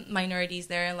minorities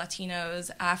there, Latinos,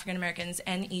 African Americans,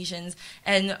 and Asians,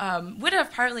 and would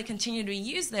have partly continued to be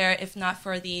used there if not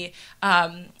for the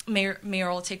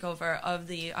mayoral takeover of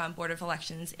the Board of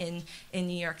Elections in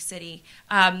New York City.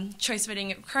 Choice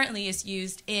voting currently is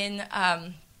used in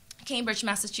Cambridge,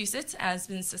 Massachusetts, has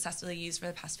been successfully used for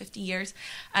the past 50 years,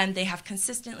 and they have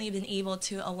consistently been able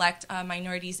to elect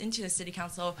minorities into the city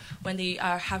council when they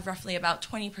have roughly about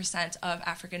 20% of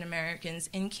African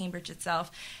Americans in Cambridge itself.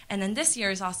 And then this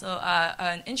year is also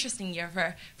an interesting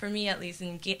year for me, at least,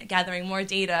 in gathering more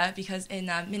data, because in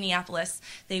Minneapolis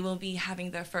they will be having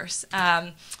their first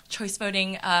choice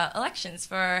voting elections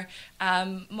for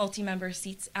multi-member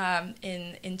seats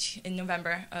in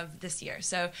November of this year.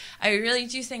 So I really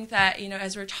do think that,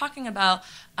 as we're talking about,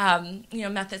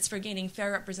 methods for gaining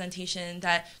fair representation,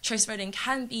 that choice voting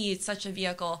can be such a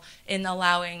vehicle in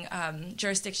allowing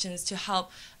jurisdictions to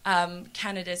help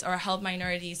candidates or help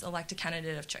minorities elect a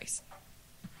candidate of choice.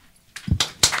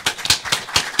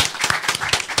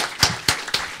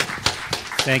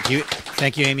 Thank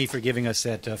you, Amy, for giving us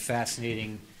that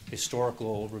fascinating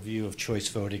historical review of choice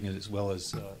voting, as well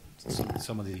as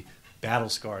some of the battle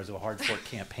scars of a hard-fought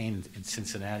campaign in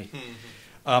Cincinnati.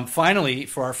 Finally,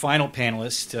 for our final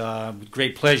panelist, with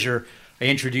great pleasure, I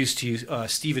introduce to you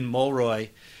Stephen Mulroy,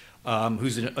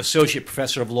 who's an associate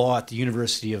professor of law at the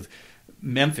University of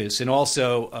Memphis, and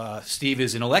also Steve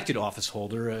is an elected office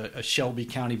holder, a Shelby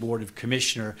County Board of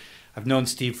Commissioner. I've known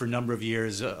Steve for a number of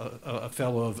years, a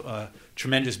fellow of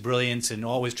tremendous brilliance, and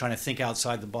always trying to think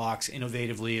outside the box,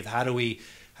 innovatively, of how do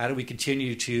we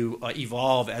continue to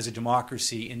evolve as a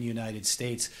democracy in the United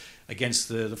States against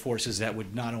the forces that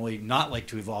would not only not like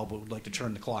to evolve, but would like to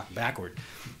turn the clock backward.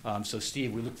 So,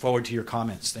 Steve, we look forward to your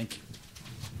comments. Thank you.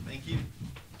 Thank you.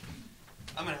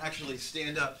 I'm going to actually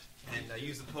stand up and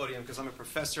use the podium because I'm a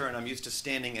professor and I'm used to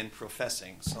standing and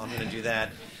professing. So I'm going to do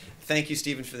that. Thank you,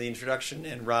 Stephen, for the introduction.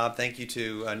 And Rob, thank you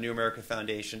to New America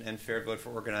Foundation and FairVote for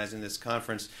organizing this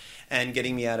conference and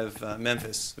getting me out of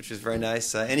Memphis, which is very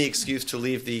nice. Any excuse to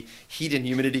leave the heat and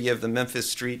humidity of the Memphis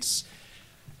streets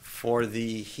for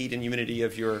the heat and humidity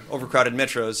of your overcrowded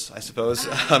metros, I suppose.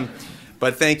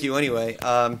 But thank you anyway.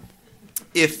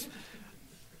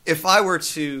 If I were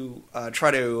to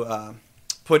try to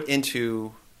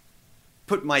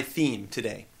put my theme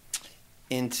today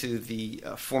into the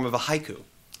form of a haiku,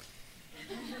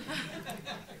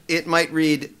 it might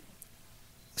read,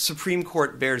 Supreme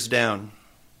Court bears down.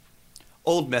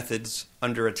 Old methods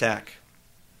under attack.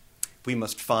 We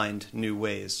must find new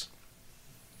ways.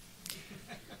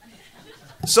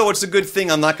 So it's a good thing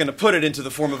I'm not going to put it into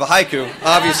the form of a haiku,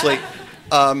 obviously.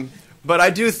 But I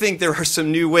do think there are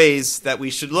some new ways that we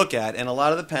should look at, and a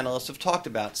lot of the panelists have talked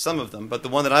about some of them. But the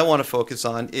one that I want to focus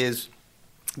on is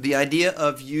the idea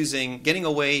of getting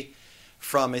away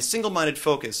from a single-minded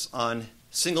focus on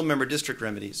single-member district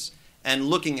remedies and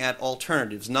looking at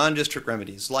alternatives, non-district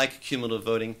remedies, like cumulative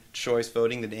voting, choice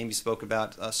voting that Amy spoke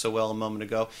about so well a moment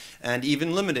ago, and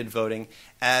even limited voting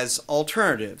as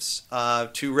alternatives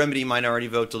to remedy minority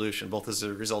vote dilution, both as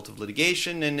a result of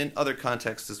litigation and in other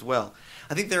contexts as well.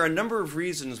 I think there are a number of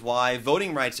reasons why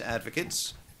voting rights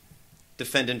advocates,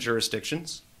 defendant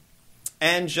jurisdictions,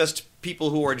 and just people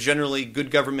who are generally good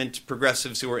government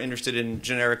progressives who are interested in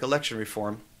generic election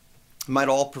reform might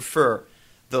all prefer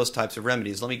those types of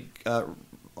remedies. Let me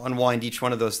unwind each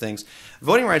one of those things.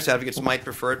 Voting rights advocates might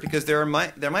prefer it because there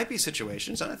might be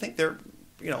situations, and I think there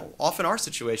often are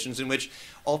situations, in which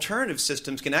alternative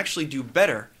systems can actually do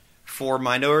better for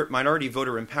minority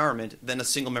voter empowerment than a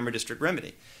single-member district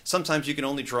remedy. Sometimes you can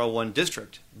only draw one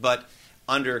district, but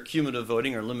under cumulative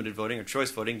voting or limited voting or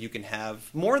choice voting, you can have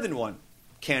more than one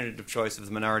candidate of choice of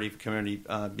the minority community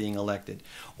being elected.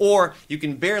 Or you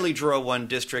can barely draw one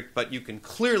district, but you can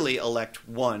clearly elect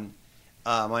one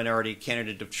minority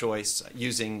candidate of choice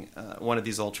using one of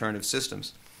these alternative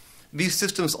systems. These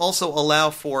systems also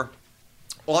allow for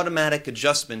automatic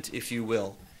adjustment, if you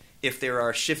will, if there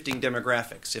are shifting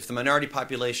demographics. If the minority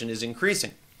population is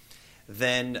increasing,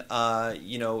 then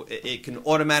it can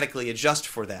automatically adjust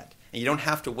for that. And you don't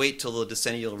have to wait till the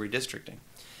decennial redistricting.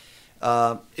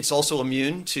 It's also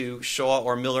immune to Shaw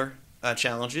or Miller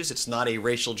challenges. It's not a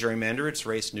racial gerrymander. It's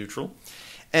race neutral.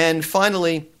 And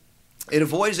finally, it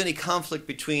avoids any conflict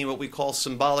between what we call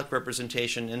symbolic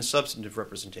representation and substantive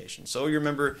representation. So you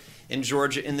remember in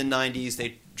Georgia in the 90s,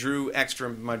 they drew extra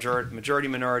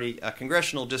majority-minority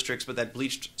congressional districts, but that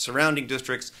bleached surrounding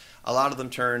districts. A lot of them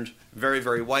turned very,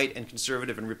 very white and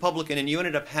conservative and Republican, and you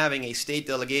ended up having a state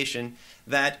delegation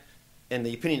that in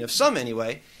the opinion of some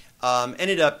anyway,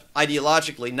 ended up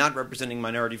ideologically not representing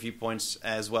minority viewpoints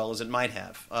as well as it might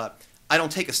have. I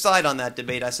don't take a side on that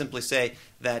debate. I simply say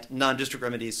that non-district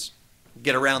remedies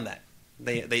get around that.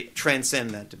 They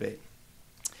transcend that debate.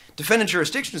 Defendant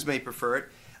jurisdictions may prefer it.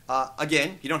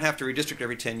 Again, you don't have to redistrict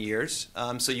every 10 years,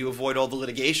 so you avoid all the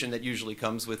litigation that usually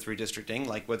comes with redistricting,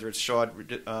 like whether it's Shaw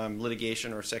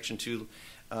litigation or Section 2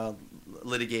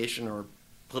 litigation or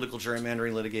political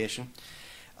gerrymandering litigation.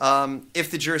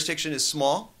 If the jurisdiction is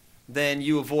small, then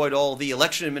you avoid all the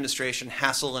election administration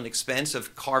hassle and expense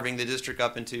of carving the district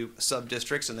up into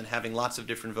sub-districts and then having lots of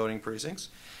different voting precincts.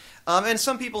 And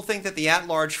some people think that the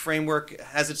at-large framework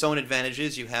has its own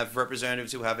advantages. You have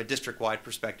representatives who have a district-wide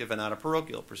perspective and not a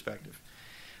parochial perspective.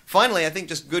 Finally, I think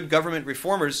just good government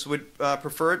reformers would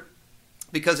prefer it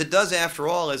because it does, after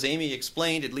all, as Amy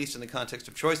explained, at least in the context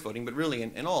of choice voting, but really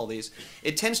in all of these,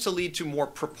 it tends to lead to more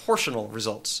proportional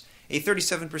results. A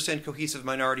 37% cohesive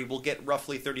minority will get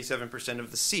roughly 37%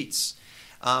 of the seats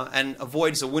and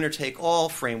avoids a winner-take-all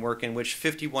framework in which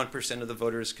 51% of the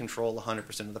voters control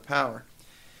 100% of the power.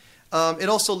 It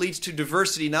also leads to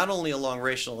diversity not only along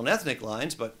racial and ethnic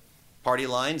lines, but party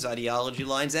lines, ideology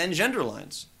lines, and gender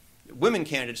lines. Women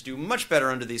candidates do much better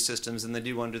under these systems than they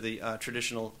do under the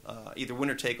traditional either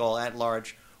winner-take-all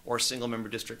at-large or single-member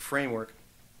district framework.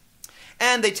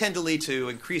 And they tend to lead to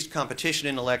increased competition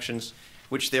in elections,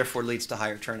 which therefore leads to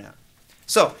higher turnout.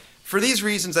 So, for these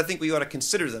reasons, I think we ought to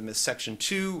consider them as Section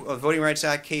 2 of Voting Rights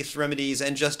Act case remedies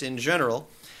and just in general.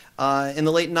 In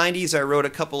the late 90s, I wrote a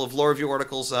couple of law review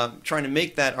articles trying to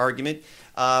make that argument.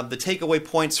 The takeaway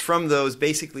points from those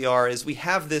basically is we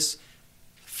have this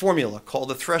formula called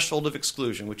the threshold of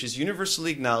exclusion, which is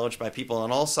universally acknowledged by people on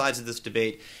all sides of this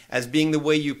debate as being the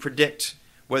way you predict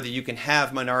whether you can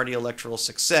have minority electoral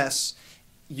success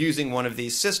using one of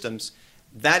these systems.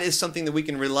 That is something that we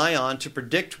can rely on to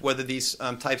predict whether these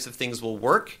types of things will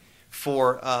work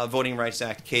for Voting Rights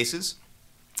Act cases.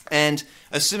 And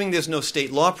assuming there's no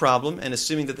state law problem and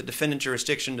assuming that the defendant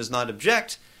jurisdiction does not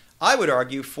object, I would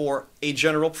argue for a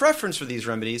general preference for these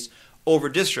remedies over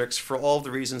districts for all of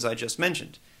the reasons I just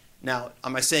mentioned. Now,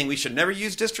 am I saying we should never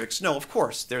use districts? No, of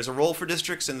course. There's a role for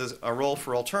districts and there's a role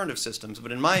for alternative systems.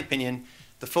 But in my opinion,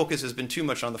 the focus has been too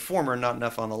much on the former and not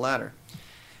enough on the latter.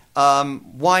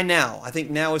 Why now? I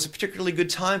think now is a particularly good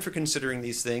time for considering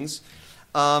these things.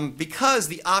 Because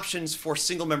the options for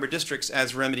single-member districts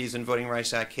as remedies in Voting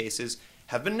Rights Act cases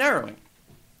have been narrowing.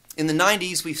 In the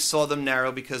 90s, we saw them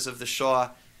narrow because of the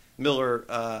Shaw-Miller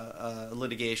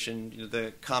litigation,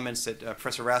 the comments that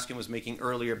Professor Raskin was making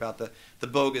earlier about the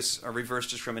bogus reverse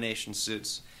discrimination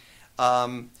suits.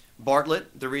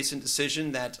 Bartlett, the recent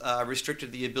decision that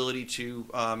restricted the ability to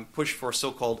push for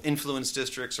so-called influence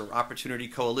districts or opportunity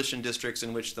coalition districts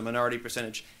in which the minority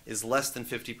percentage is less than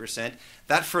 50%.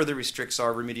 That further restricts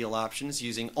our remedial options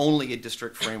using only a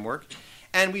district framework.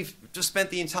 And we've just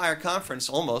spent the entire conference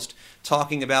almost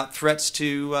talking about threats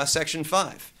to Section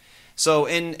 5. So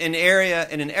in an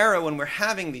era when we're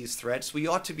having these threats, we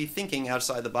ought to be thinking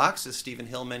outside the box, as Stephen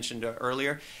Hill mentioned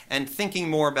earlier, and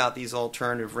thinking more about these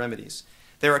alternative remedies.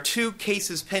 There are two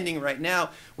cases pending right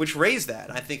now which raise that,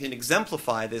 I think, and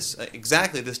exemplify this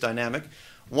exactly this dynamic.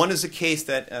 One is a case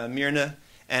that Myrna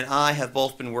and I have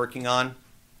both been working on,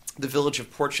 the village of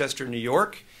Portchester, New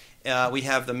York. We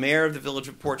have the mayor of the village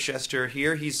of Portchester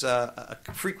here. He's a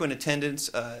frequent attendance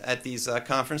at these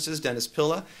conferences, Dennis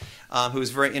Pilla, who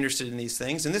is very interested in these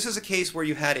things. And this is a case where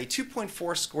you had a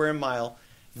 2.4 square mile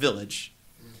village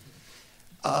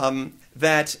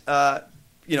that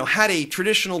had a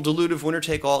traditional dilutive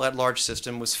winner-take-all at-large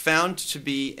system, was found to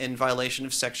be in violation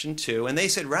of Section 2, and they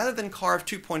said rather than carve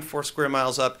 2.4 square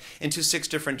miles up into 6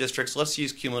 different districts, let's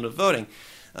use cumulative voting.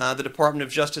 The Department of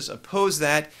Justice opposed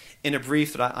that in a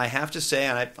brief that I have to say,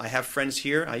 and I have friends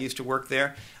here, I used to work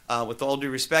there. With all due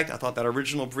respect, I thought that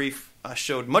original brief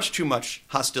showed much too much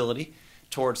hostility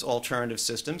towards alternative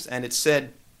systems, and it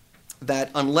said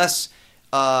that unless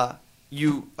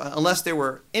there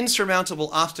were insurmountable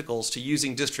obstacles to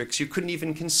using districts, you couldn't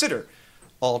even consider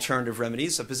alternative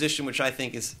remedies, a position which I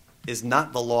think is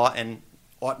not the law and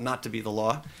ought not to be the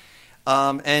law.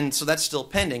 And so that's still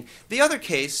pending. The other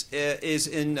case is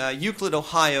in Euclid,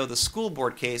 Ohio, the school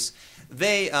board case.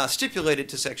 They stipulated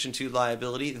to Section 2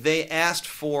 liability. They asked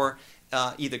for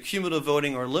either cumulative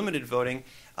voting or limited voting.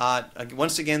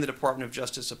 Once again, the Department of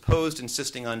Justice opposed,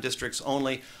 insisting on districts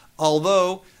only,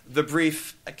 although the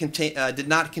brief did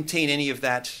not contain any of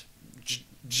that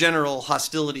general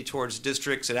hostility towards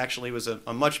districts. It actually was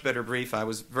a much better brief. I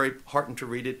was very heartened to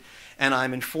read it, and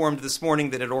I'm informed this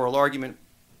morning that at oral argument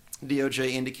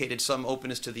DOJ indicated some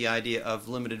openness to the idea of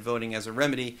limited voting as a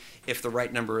remedy if the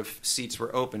right number of seats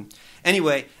were open.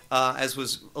 Anyway, as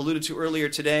was alluded to earlier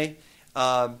today,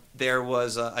 there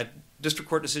was a district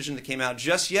court decision that came out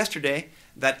just yesterday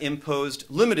that imposed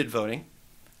limited voting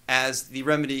as the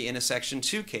remedy in a Section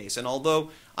 2 case. And although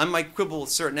I might quibble with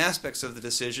certain aspects of the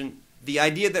decision, the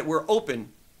idea that we're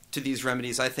open to these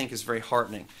remedies, I think, is very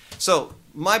heartening. So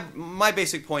my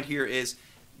basic point here is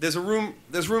there's room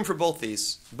for both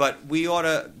these, but we ought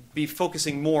to be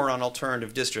focusing more on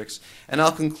alternative districts. And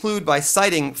I'll conclude by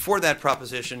citing for that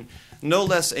proposition no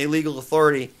less a legal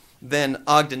authority than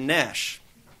Ogden Nash,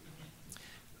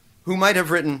 who might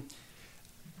have written,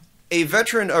 "A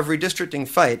veteran of redistricting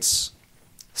fights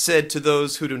said to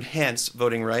those who'd enhance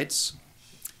voting rights,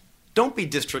 'Don't be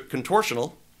district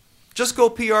contortional, just go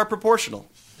PR proportional,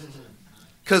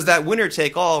 'cause that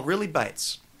winner-take-all really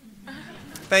bites.'"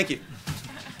 Thank you.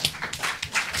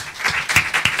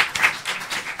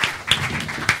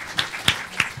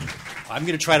 I'm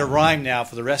going to try to rhyme now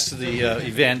for the rest of the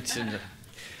event. And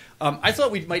I thought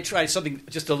we might try something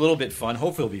just a little bit fun.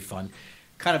 Hopefully it'll be fun.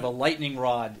 Kind of a lightning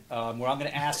rod where I'm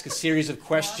going to ask a series of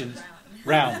questions.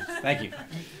 Round. Thank you.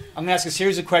 I'm going to ask a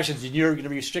series of questions, and you're going to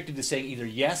be restricted to saying either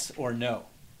yes or no.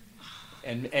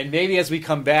 And maybe as we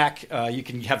come back, you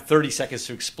can have 30 seconds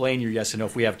to explain your yes or no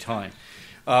if we have time.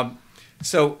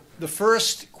 So the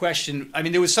first question, I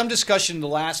mean, there was some discussion in the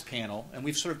last panel, and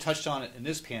we've sort of touched on it in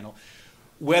this panel,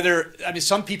 whether, I mean,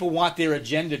 some people want their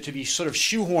agenda to be sort of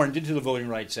shoehorned into the Voting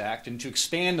Rights Act and to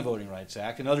expand the Voting Rights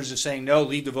Act, and others are saying, no,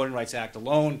 leave the Voting Rights Act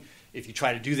alone. If you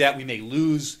try to do that, we may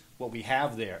lose what we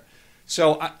have there.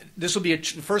 So this will be the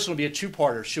first one will be a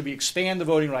two-parter. Should we expand the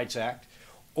Voting Rights Act,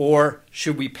 or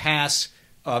should we pass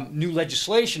new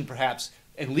legislation, perhaps,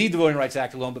 and leave the Voting Rights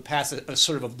Act alone, but pass a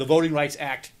sort of the Voting Rights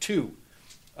Act 2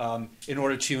 in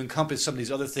order to encompass some of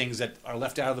these other things that are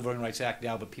left out of the Voting Rights Act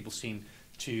now, but people seem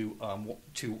to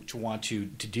want to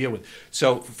deal with.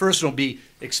 So first one will be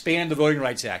expand the Voting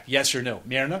Rights Act. Yes or no?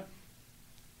 Mirna?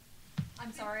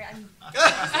 I'm sorry. I feel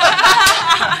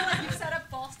like you've set up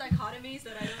false dichotomies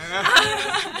that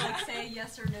I don't like say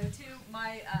yes or no to.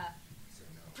 My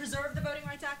preserve the Voting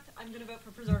Rights Act. I'm going to vote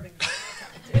for preserving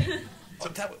the Voting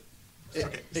Rights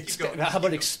Act. How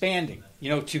about expanding? You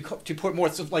know, to put more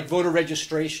like voter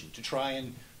registration, to try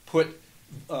and put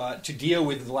to deal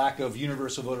with the lack of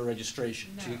universal voter registration.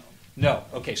 No.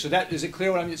 Okay. So that is it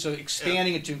clear what I mean? So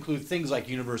expanding it to include things like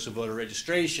universal voter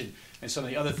registration and some of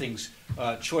the other things,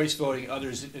 choice voting,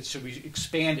 others. Should we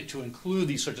expand it to include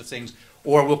these sorts of things,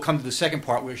 or we'll come to the second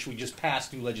part where should we just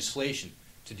pass new legislation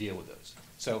to deal with those?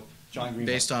 So, John Green.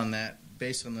 Based on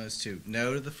those two,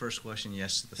 no to the first question,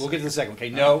 yes to the second. We'll get to the second. Okay.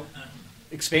 No.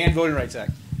 Expand Voting Rights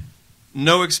Act.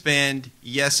 No expand,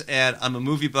 yes add. I'm a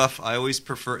movie buff. I always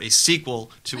prefer a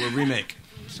sequel to a remake.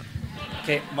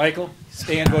 Okay, Michael,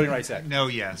 expand Voting Rights Act. No,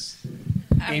 yes.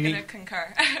 I'm going to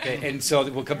concur. Okay, and so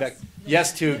we'll come back.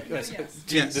 Yes to Yes.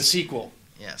 the sequel.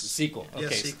 Yes. The sequel. Okay.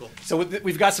 Yes, sequel. So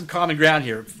we've got some common ground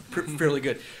here. Fairly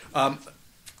good.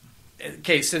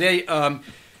 Okay, so today,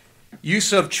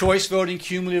 use of choice voting,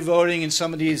 cumulative voting, and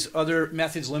some of these other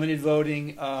methods, limited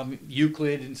voting,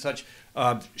 Euclid and such.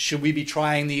 Should we be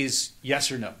trying these?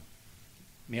 Yes or no?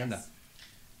 Mirna.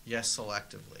 Yes,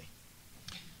 selectively.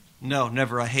 No,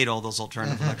 never. I hate all those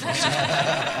alternative electoral systems.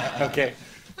 Okay,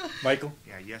 Michael.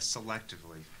 Yeah, yes,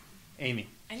 selectively. Amy.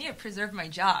 I need to preserve my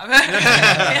job.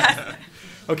 Yes.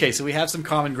 Okay, so we have some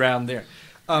common ground there.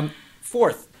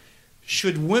 Fourth,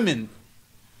 should women,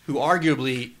 who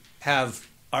arguably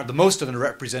are the most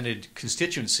underrepresented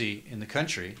constituency in the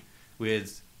country,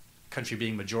 with country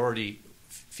being majority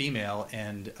female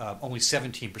and only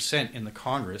 17% in the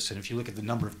Congress, and if you look at the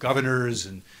number of governors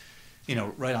and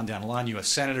right on down the line, U.S.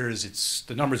 senators,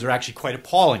 the numbers are actually quite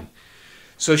appalling.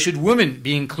 So should women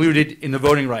be included in the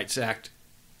Voting Rights Act?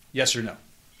 Yes or no?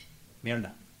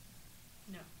 Mirna.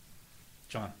 No.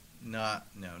 John. Not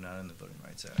in the Voting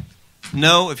Rights Act.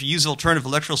 No, if you use alternative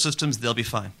electoral systems, they'll be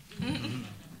fine.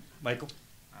 Michael.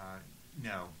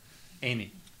 No.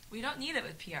 Amy. We don't need it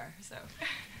with PR, so.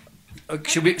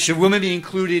 Should women be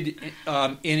included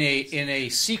in a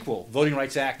sequel, Voting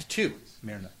Rights Act 2?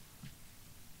 Mirna.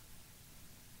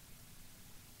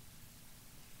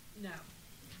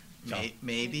 No.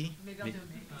 Maybe. Maybe I'll do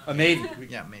a maybe. Maybe.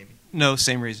 Yeah, maybe. No,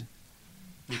 same reason.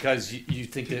 Because you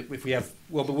think that if we have,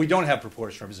 but we don't have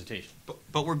proportional representation.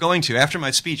 But we're going to. After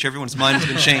my speech, everyone's mind has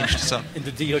been changed. So In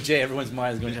the DOJ, everyone's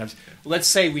mind is going to change. Let's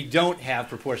say we don't have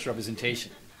proportional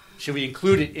representation. Should we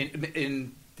include it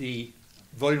in the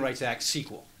Voting Rights Act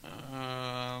sequel?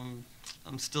 I'm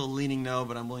still leaning no,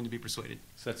 but I'm willing to be persuaded.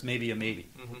 So that's maybe a maybe.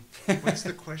 What's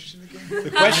the question again? The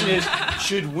question is,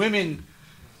 should women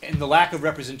and the lack of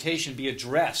representation be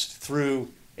addressed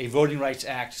through a Voting Rights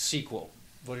Act sequel,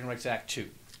 Voting Rights Act 2?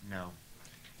 No.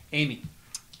 Amy?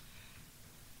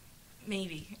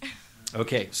 Maybe.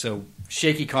 Okay, so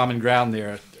shaky common ground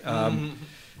there.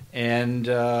 And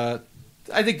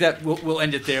I think that we'll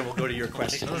end it there. We'll go to your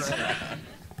questions.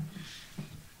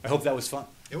 I hope that was fun.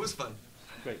 It was fun.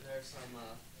 Great.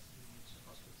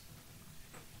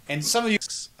 And some of you...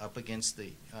 Up against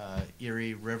the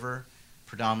Erie River,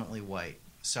 predominantly white.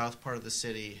 South part of the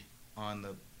city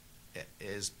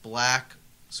is black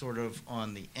sort of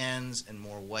on the ends and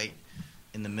more white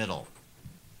in the middle.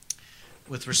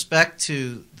 With respect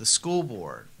to the school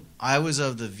board, I was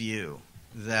of the view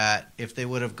that if they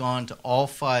would have gone to all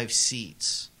 5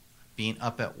 seats being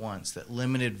up at once, that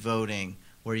limited voting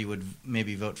where you would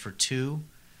maybe vote for 2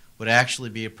 would actually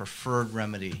be a preferred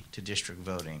remedy to district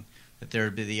voting, that there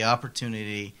would be the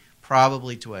opportunity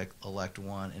probably to elect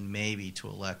 1 and maybe to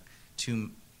elect 2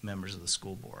 members of the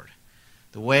school board.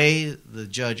 The way the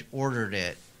judge ordered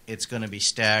it, it's going to be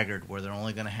staggered where they're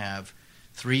only going to have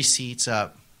 3 seats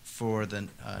up for the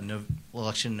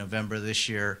election in November this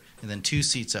year, and then 2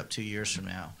 seats up 2 years from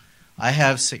now. I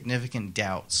have significant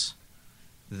doubts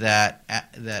that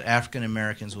African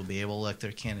Americans will be able to elect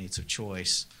their candidates of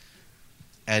choice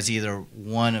as either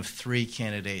one of 3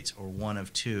 candidates or one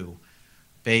of 2,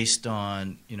 based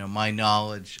on my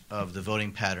knowledge of the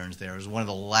voting patterns there. It was one of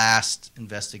the last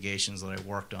investigations that I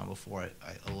worked on before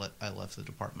I left the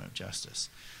Department of Justice.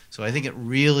 So I think it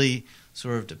really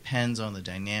sort of depends on the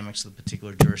dynamics of the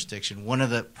particular jurisdiction. One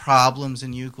of the problems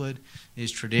in Euclid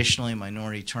is traditionally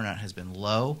minority turnout has been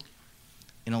low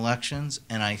in elections,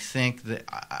 and I think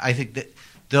that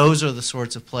those are the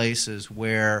sorts of places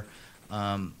where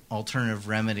alternative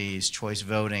remedies, choice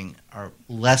voting, are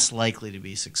less likely to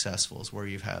be successful, is where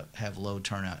you have low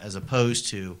turnout, as opposed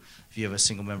to if you have a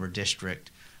single-member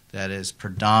district that is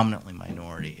predominantly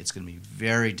minority. It's going to be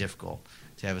very difficult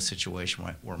to have a situation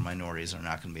where minorities are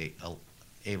not going to be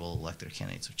able to elect their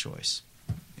candidates of choice.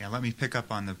 Yeah, let me pick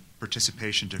up on the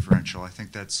participation differential. I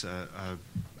think that's a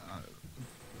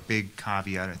big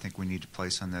caveat I think we need to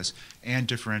place on this, and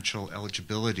differential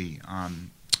eligibility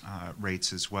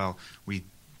rates as well. We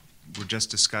were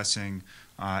just discussing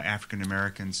African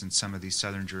Americans in some of these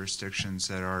southern jurisdictions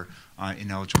that are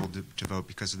ineligible to vote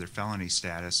because of their felony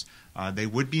status. They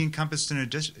would be encompassed in a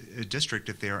district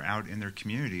if they are out in their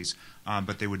communities,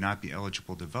 but they would not be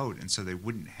eligible to vote, and so they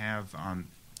wouldn't have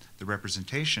the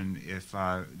representation if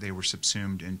they were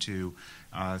subsumed into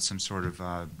some sort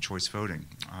of choice voting.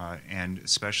 And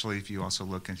especially if you also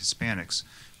look at Hispanics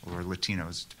or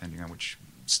Latinos, depending on which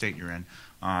state you're in.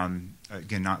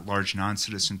 Again, not large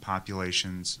non-citizen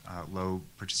populations, low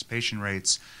participation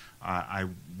rates. I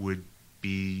would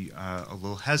be a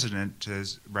little hesitant to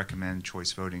recommend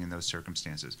choice voting in those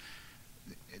circumstances.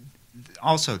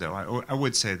 Also, though, I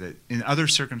would say that in other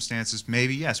circumstances,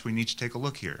 maybe, yes, we need to take a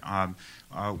look here.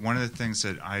 One of the things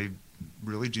that I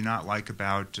really do not like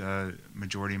about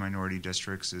majority-minority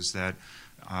districts is that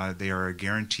they are a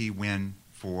guarantee win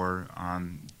for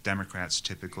Democrats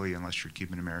typically, unless you're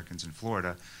Cuban Americans in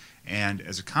Florida. And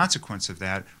as a consequence of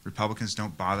that, Republicans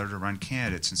don't bother to run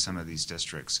candidates in some of these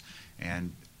districts.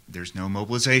 And there's no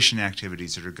mobilization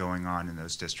activities that are going on in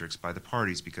those districts by the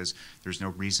parties because there's no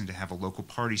reason to have a local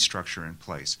party structure in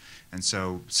place. And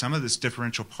so some of this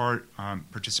differential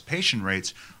participation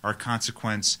rates are a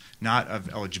consequence not of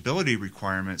eligibility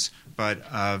requirements, but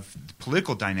of the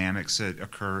political dynamics that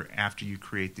occur after you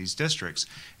create these districts.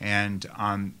 And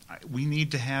we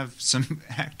need to have some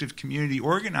active community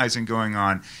organizing going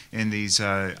on in these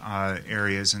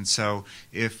areas. And so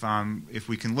if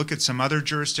we can look at some other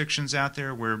jurisdictions out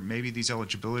there where maybe these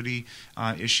eligibility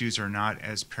issues are not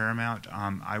as paramount,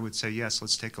 I would say yes,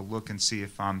 let's take a look and see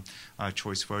if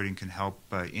choice voting can help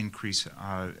increase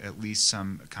at least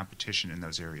some competition in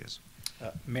those areas.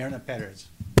 Marina Perez.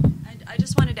 I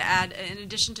just wanted to add, in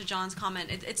addition to John's comment,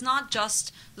 it's not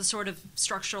just the sort of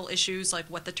structural issues like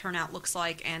what the turnout looks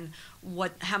like and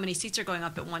how many seats are going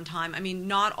up at one time. I mean,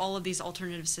 not all of these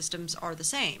alternative systems are the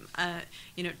same.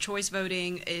 Choice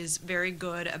voting is very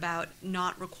good about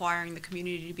not requiring the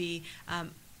community to be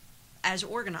as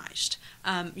organized.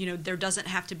 There doesn't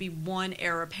have to be one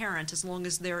heir apparent as long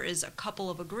as there is a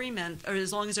couple of agreement, or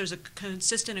as long as there's a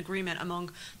consistent agreement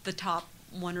among the top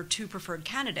 1 or 2 preferred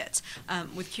candidates.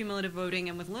 With cumulative voting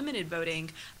and with limited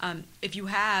voting, if you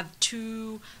have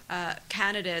 2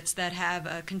 candidates that have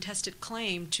a contested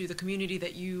claim to the community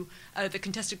that the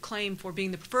contested claim for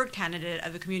being the preferred candidate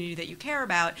of the community that you care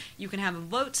about, you can have a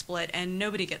vote split and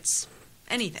nobody gets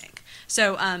anything.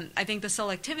 So I think the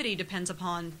selectivity depends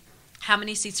upon how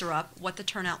many seats are up, what the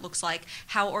turnout looks like,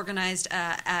 how organized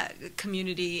a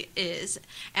community is,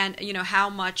 and how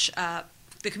much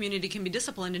the community can be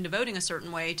disciplined into voting a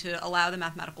certain way to allow the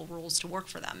mathematical rules to work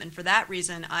for them. And for that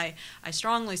reason, I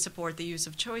strongly support the use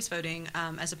of choice voting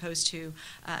as opposed to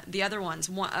the other ones.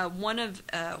 One of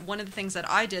the things that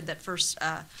I did that first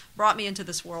brought me into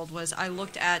this world was I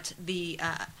looked at the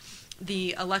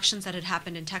elections that had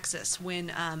happened in Texas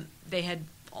when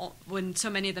when so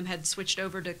many of them had switched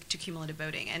over to cumulative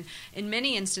voting. And in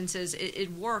many instances,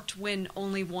 it worked when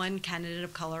only one candidate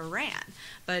of color ran.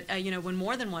 But, when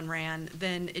more than one ran,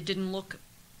 then it didn't look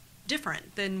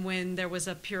different than when there was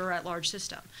a pure at-large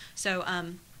system. So,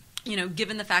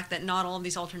 given the fact that not all of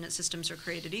these alternate systems are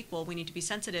created equal, we need to be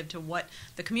sensitive to what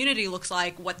the community looks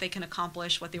like, what they can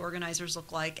accomplish, what the organizers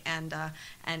look like, and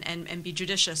be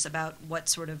judicious about what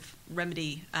sort of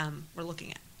remedy we're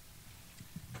looking at.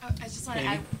 I just want to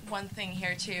add one thing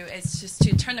here too. It's just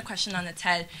to turn the question on its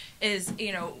head. Is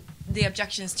the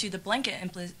objections to the blanket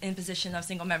imposition of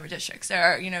single-member districts. There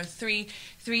are three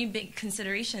big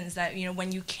considerations that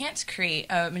when you can't create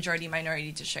a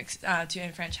majority-minority districts to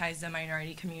enfranchise the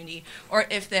minority community, or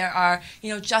if there are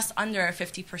just under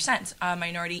 50%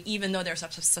 minority, even though there's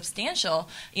such a substantial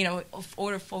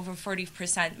over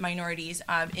 40% minorities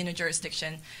in a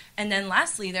jurisdiction. And then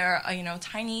lastly, there are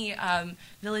tiny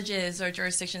villages or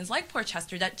jurisdictions like Port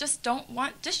Chester that just don't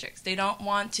want districts. They don't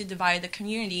want to divide the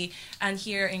community. And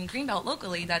here in Greenbelt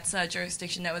locally, that's a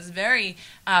jurisdiction that was very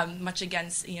much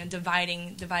against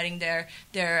dividing their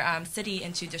city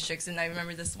into districts. And I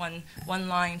remember this one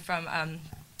line from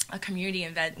a community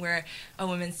event where a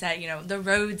woman said, the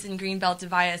roads in Greenbelt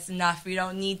divide us enough. We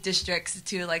don't need districts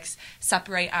to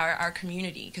separate our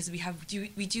community, because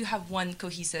we do have one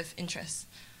cohesive interest.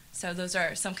 So those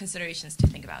are some considerations to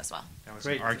think about as well. That was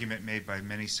an argument made by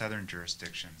many southern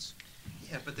jurisdictions.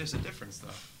 Yeah, but there's a difference, though.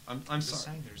 I'm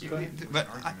sorry. Go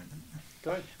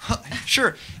ahead.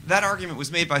 Sure, that argument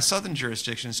was made by southern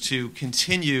jurisdictions to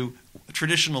continue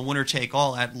traditional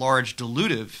winner-take-all at-large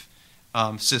dilutive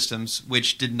systems,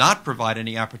 which did not provide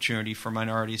any opportunity for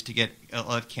minorities to get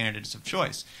candidates of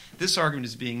choice. This argument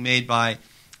is being made by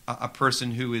a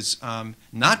person who is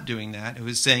not doing that, who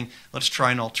is saying, let's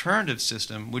try an alternative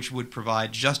system which would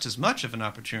provide just as much of an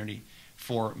opportunity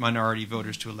for minority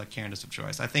voters to elect candidates of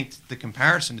choice. I think the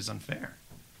comparison is unfair.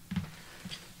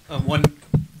 One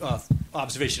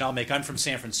observation I'll make, I'm from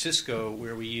San Francisco,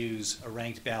 where we use a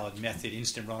ranked ballot method,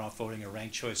 instant runoff voting, or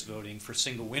ranked choice voting for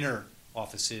single winner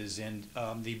offices. And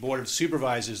the Board of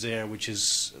Supervisors there, which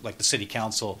is like the City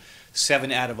Council,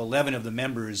 7 out of 11 of the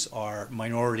members are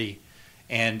minority.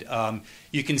 And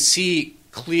you can see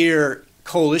clear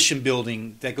coalition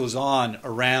building that goes on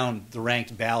around the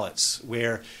ranked ballots,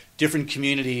 where different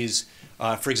communities,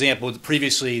 for example,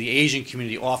 previously the Asian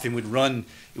community often would run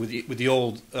with the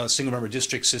old single-member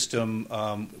district system,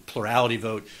 plurality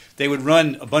vote. They would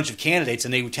run a bunch of candidates,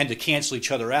 and they would tend to cancel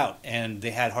each other out, and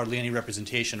they had hardly any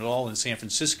representation at all in San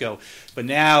Francisco. But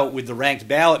now, with the ranked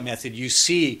ballot method, you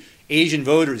see Asian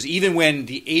voters, even when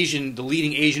the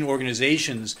leading Asian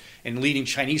organizations and leading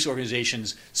Chinese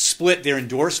organizations split their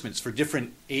endorsements for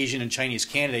different Asian and Chinese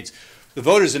candidates, the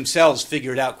voters themselves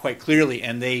figure it out quite clearly,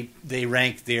 and they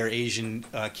rank their Asian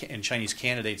and Chinese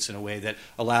candidates in a way that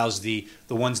allows the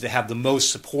ones that have the most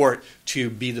support to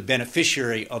be the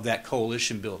beneficiary of that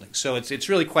coalition building. So it's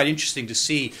really quite interesting to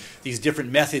see these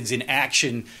different methods in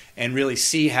action and really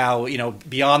see how,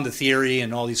 beyond the theory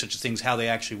and all these such things, how they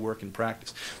actually work in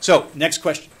practice. So, next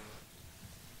question.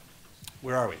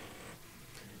 Where are we?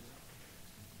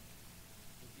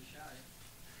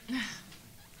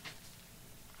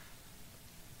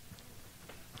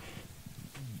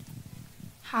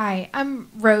 Hi, I'm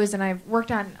Rose, and I've worked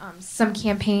on some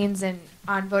campaigns and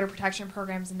on voter protection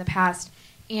programs in the past.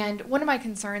 And one of my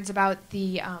concerns about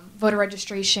the voter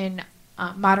registration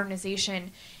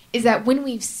modernization is that when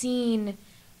we've seen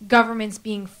governments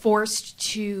being forced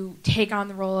to take on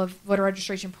the role of voter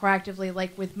registration proactively,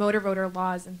 like with motor voter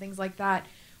laws and things like that,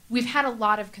 we've had a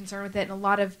lot of concern with it, and a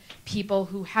lot of people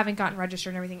who haven't gotten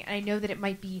registered and everything. And I know that it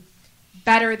might be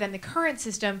better than the current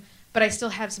system, but I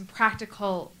still have some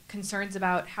practical concerns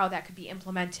about how that could be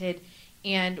implemented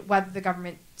and whether the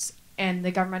governments and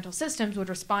the governmental systems would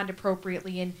respond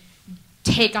appropriately and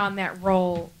take on that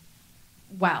role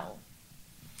well.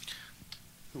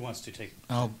 Who wants to take?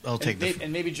 I'll take this.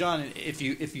 And maybe John, if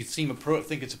you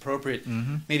think it's appropriate,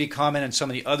 maybe comment on some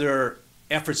of the other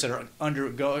efforts that are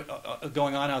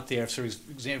going on out there. For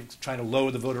example, trying to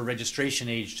lower the voter registration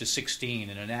age to 16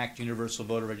 and enact universal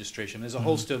voter registration. There's a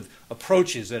host of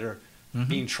approaches that are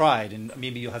being tried, and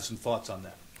maybe you'll have some thoughts on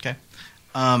that. Okay.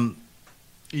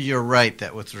 You're right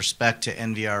that with respect to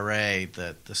NVRA,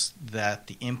 that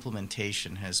the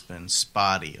implementation has been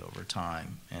spotty over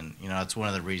time, and it's one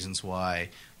of the reasons why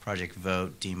Project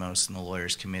Vote, Demos, and the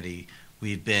Lawyers Committee,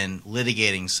 we've been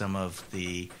litigating some of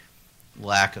the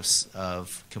lack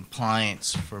of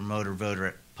compliance for motor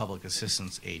voter public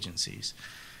assistance agencies.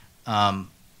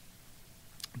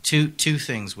 Two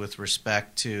things with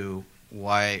respect to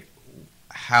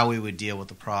how we would deal with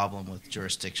the problem with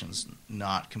jurisdictions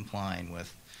not complying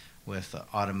with the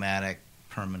automatic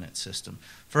permanent system.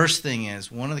 First thing is,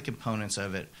 one of the components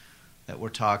of it that we're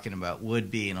talking about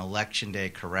would be an election day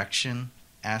correction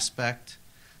aspect,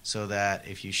 so that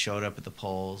if you showed up at the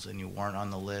polls and you weren't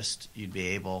on the list, you'd be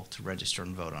able to register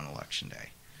and vote on election day.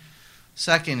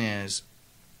 Second is,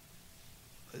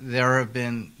 there have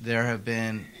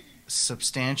been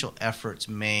substantial efforts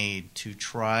made to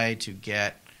try to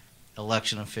get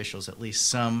election officials, at least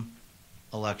some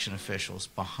election officials,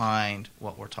 behind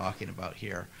what we're talking about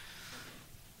here.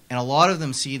 And a lot of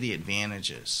them see the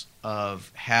advantages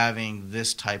of having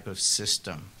this type of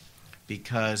system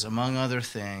because, among other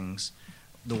things,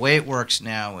 the way it works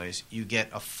now is you get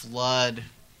a flood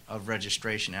of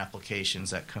registration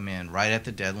applications that come in right at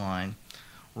the deadline,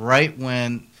 right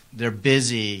when they're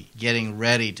busy getting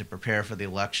ready to prepare for the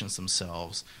elections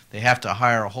themselves. They have to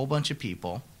hire a whole bunch of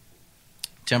people,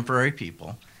 temporary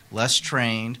people, less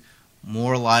trained,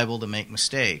 more liable to make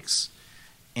mistakes,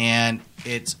 and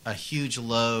it's a huge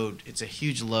load. It's a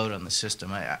huge load on the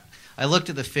system. I looked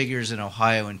at the figures in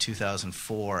Ohio in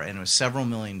 2004, and it was several $1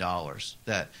 million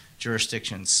that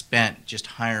jurisdictions spent just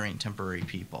hiring temporary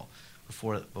people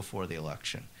before the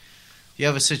election. You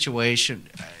have a situation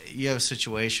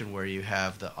where you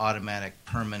have the automatic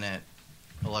permanent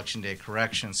election day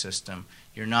correction system.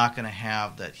 You're not going to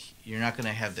have that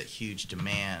huge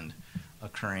demand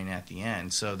occurring at the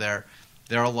end. So there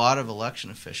are a lot of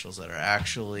election officials that are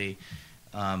actually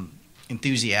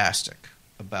enthusiastic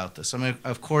about this. I mean,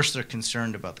 of course, they're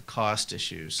concerned about the cost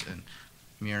issues, and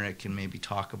Myrna can maybe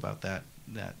talk about that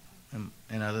and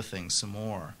other things some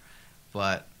more.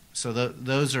 But so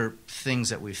those are things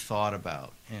that we've thought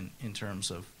about in terms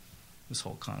of this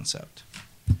whole concept.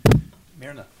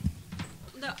 Myrna.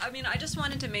 No, I mean, I just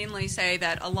wanted to mainly say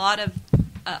that a lot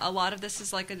of this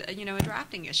is like a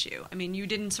drafting issue. I mean, you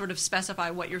didn't sort of specify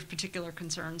what your particular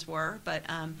concerns were, but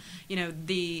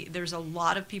there's a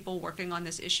lot of people working on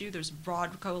this issue. There's a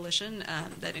broad coalition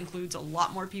that includes a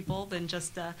lot more people than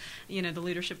just the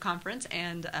leadership conference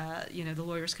and the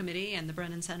Lawyers Committee and the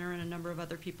Brennan Center and a number of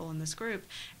other people in this group.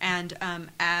 And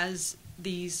as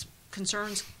these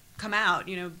concerns come out,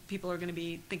 people are going to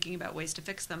be thinking about ways to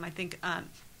fix them. I think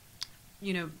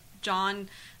John,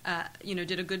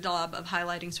 did a good job of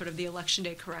highlighting sort of the election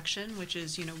day correction, which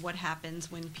is, what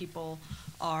happens when people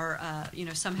are,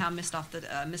 somehow missed off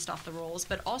the rolls.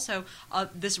 But also,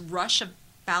 this rush of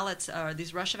ballots or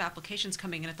these rush of applications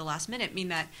coming in at the last minute mean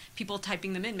that people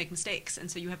typing them in make mistakes, and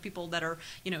so you have people that are,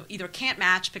 either can't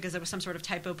match because there was some sort of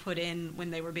typo put in when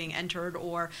they were being entered,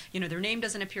 or their name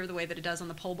doesn't appear the way that it does on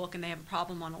the poll book, and they have a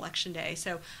problem on election day.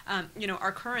 So,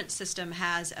 our current system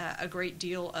has a great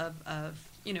deal of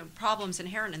problems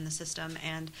inherent in the system,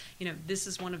 and this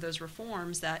is one of those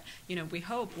reforms that we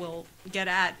hope will get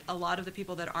at a lot of the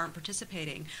people that aren't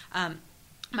participating.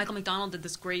 Michael McDonald did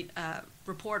this great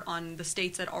report on the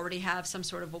states that already have some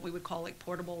sort of what we would call like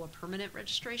portable or permanent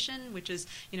registration, which is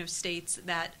states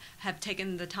that have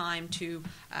taken the time to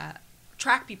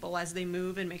track people as they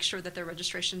move and make sure that their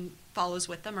registration follows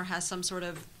with them or has some sort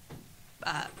of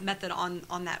method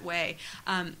on that way.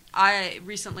 I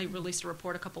recently released a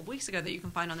report a couple of weeks ago that you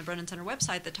can find on the Brennan Center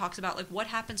website that talks about like what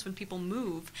happens when people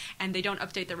move and they don't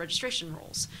update their registration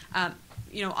rules.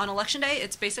 On election day,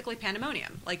 it's basically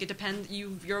pandemonium. Like it depends,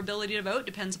 your ability to vote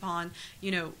depends upon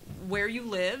where you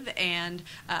live and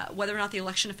whether or not the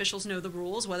election officials know the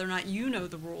rules, whether or not you know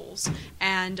the rules,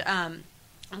 and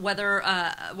whether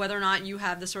or not you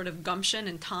have the sort of gumption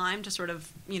and time to sort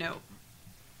of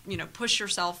push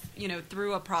yourself,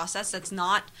 through a process that's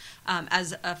not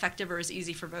as effective or as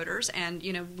easy for voters, and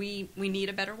we need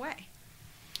a better way.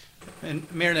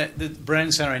 And Myrna, the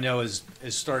Brennan Center I know is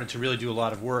starting to really do a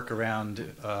lot of work around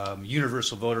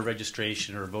universal voter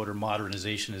registration or voter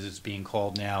modernization, as it's being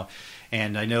called now.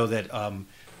 And I know that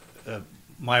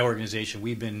my organization,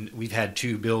 we've had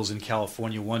 2 bills in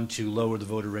California, one to lower the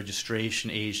voter registration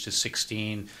age to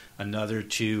 16, another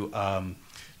to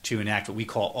enact what we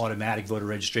call automatic voter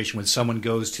registration, when someone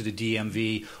goes to the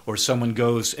DMV or someone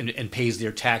goes and pays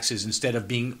their taxes, instead of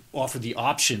being offered the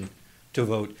option to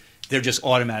vote, they're just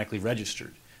automatically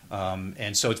registered.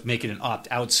 And so it's making an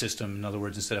opt-out system, in other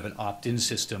words, instead of an opt-in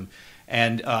system.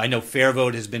 And I know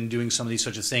FairVote has been doing some of these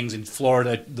sorts of things in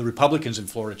Florida. The Republicans in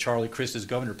Florida, Charlie Crist as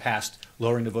governor, passed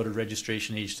lowering the voter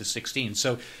registration age to 16.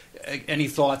 So any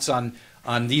thoughts on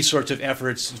these sorts of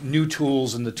efforts, new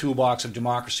tools in the toolbox of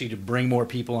democracy to bring more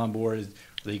people on board? Are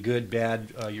they good,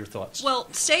 bad? Your thoughts? Well,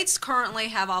 states currently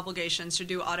have obligations to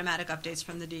do automatic updates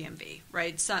from the DMV,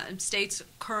 right? Some states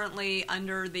currently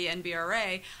under the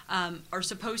NBRA are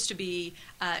supposed to be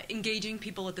engaging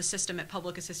people at the system at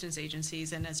public assistance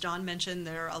agencies. And as Don mentioned,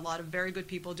 there are a lot of very good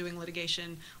people doing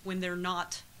litigation when they're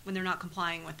not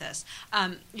complying with this.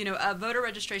 You know, a voter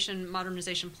registration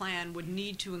modernization plan would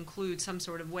need to include some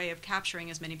sort of way of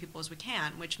capturing as many people as we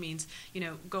can, which means, you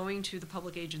know, going to the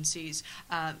public agencies,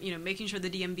 you know, making sure the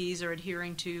DMVs are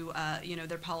adhering to, you know,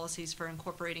 their policies for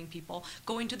incorporating people,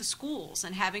 going to the schools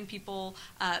and having people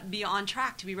be on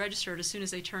track to be registered as soon as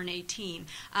they turn 18.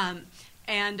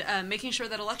 And making sure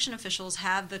that election officials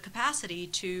have the capacity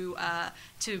to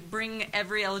bring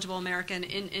every eligible American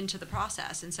into the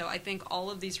process. And so I think all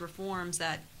of these reforms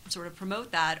that sort of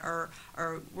promote that are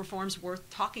reforms worth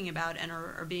talking about and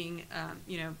are being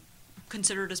you know,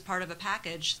 considered as part of a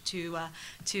package to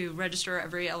register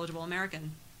every eligible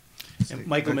American. And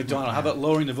Michael McDonald, how about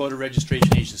lowering the voter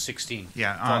registration age to 16?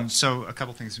 Yeah, so a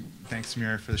couple things. Thanks,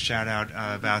 Mira, for the shout out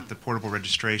about the portable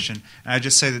registration. And I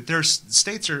just say that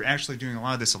states are actually doing a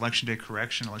lot of this election day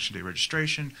correction, election day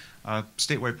registration,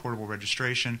 statewide portable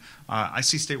registration. I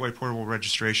see statewide portable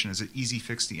registration as an easy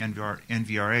fix to the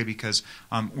NVRA because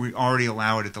we already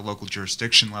allow it at the local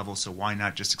jurisdiction level, so why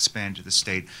not just expand to the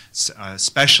state,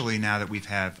 especially now that we've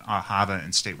had HAVA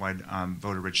and statewide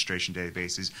voter registration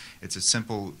databases. It's a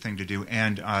simple thing to do,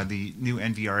 and the new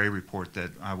NVRA report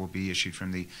that will be issued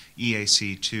from the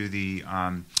EAC to the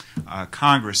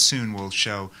Congress soon will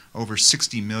show over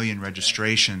 60 million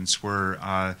registrations were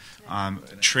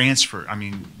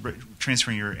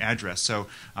transferring your address. So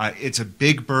it's a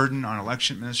big burden on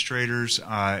election administrators,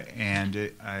 and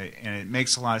it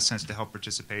makes a lot of sense to help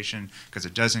participation because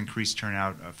it does increase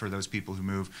turnout for those people who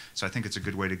move. So I think it's a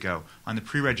good way to go. On the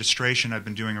pre-registration, I've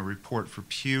been doing a report for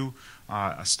Pew,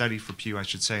 a study for Pew, I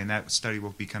should say, and that study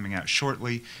will be coming out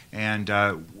shortly. And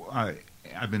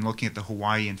I've been looking at the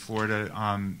Hawaii and Florida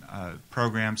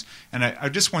programs, and I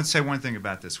just want to say one thing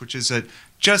about this, which is that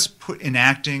just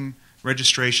enacting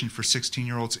registration for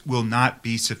 16-year-olds will not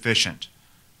be sufficient.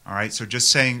 All right, so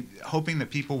just hoping that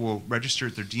people will register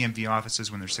at their DMV offices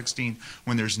when they're 16,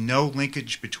 when there's no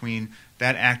linkage between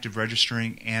that act of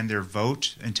registering and their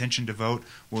intention to vote,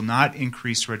 will not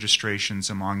increase registrations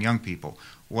among young people.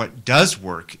 What does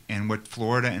work, and what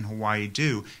Florida and Hawaii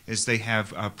do, is they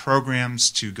have programs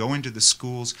to go into the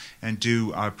schools and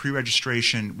do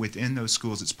pre-registration within those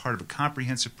schools. It's part of a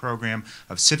comprehensive program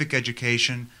of civic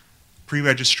education,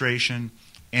 pre-registration,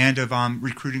 and of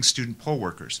recruiting student poll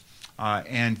workers.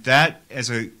 And that,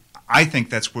 I think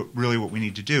that's really what we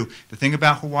need to do. The thing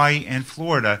about Hawaii and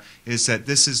Florida is that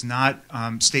this is not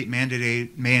state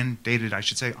mandated, I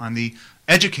should say, on the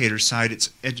educator side. It's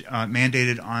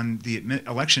mandated on the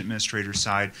election administrator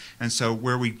side. And so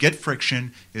where we get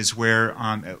friction is where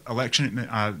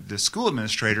the school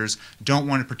administrators don't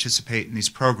want to participate in these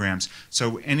programs.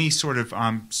 So any sort of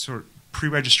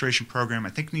pre-registration program, I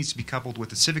think, needs to be coupled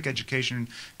with a civic education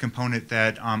component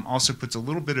that also puts a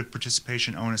little bit of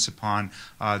participation onus upon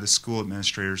the school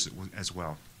administrators as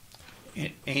well.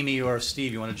 Amy or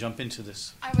Steve, you want to jump into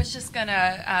this? I was just going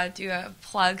to do a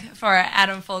plug for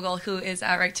Adam Fogel, who is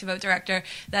our Right to Vote Director.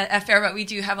 That at FairVote, we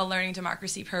do have a learning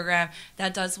democracy program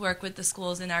that does work with the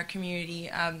schools in our community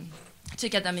to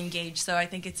get them engaged. So I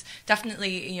think it's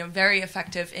definitely very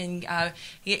effective in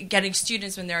getting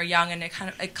students when they're young, and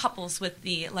it couples with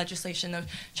the legislation of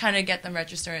trying to get them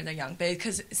registered when they're young.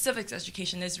 Because civics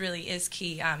education is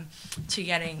key to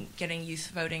getting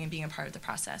youth voting and being a part of the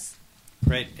process.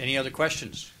 Great. Any other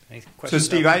questions? So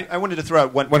Steve, I wanted to throw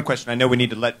out one question. I know we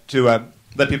need to let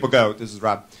people go. This is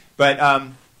Rob,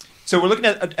 but. So we're looking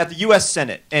at the U.S.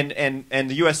 Senate, and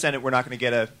the U.S. Senate, we're not going to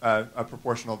get a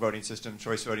proportional voting system,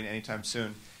 choice voting, anytime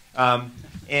soon.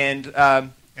 And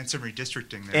some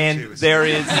redistricting there, and too. There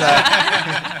is...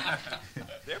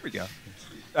 there we go.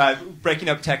 Breaking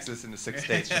up Texas into 6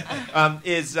 states.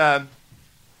 Barack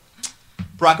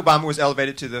Obama was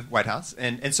elevated to the White House,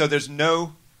 and so there's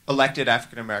no elected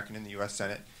African-American in the U.S.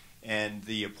 Senate, and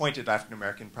the appointed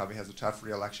African-American probably has a tough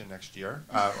re-election next year,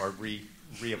 or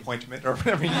reappointment or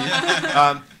whatever you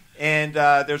need. And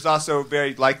there's also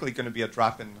very likely going to be a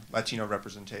drop in Latino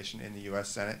representation in the U.S.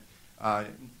 Senate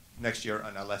next year,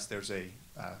 unless there's a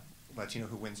Latino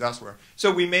who wins elsewhere.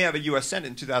 So we may have a U.S. Senate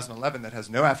in 2011 that has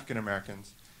no African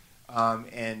Americans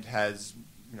and has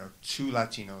 2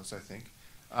 Latinos, I think.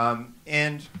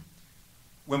 And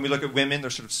when we look at women, they're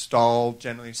sort of stalled,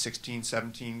 generally 16,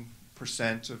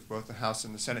 17% of both the House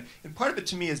and the Senate. And part of it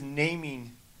to me is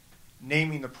naming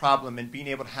the problem and being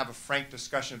able to have a frank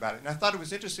discussion about it. And I thought it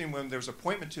was interesting when there was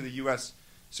appointment to the U.S.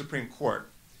 Supreme Court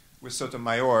with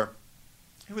Sotomayor,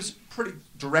 it was pretty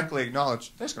directly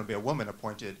acknowledged there's going to be a woman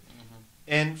appointed.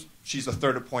 And she's the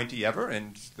third appointee ever,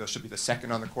 and there should be the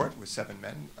second on the court with 7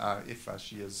 men if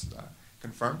she is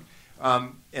confirmed.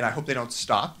 And I hope they don't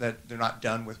stop, that they're not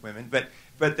done with women. But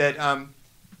that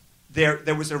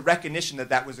there was a recognition that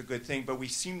that was a good thing, but we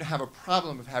seem to have a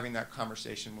problem of having that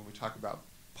conversation when we talk about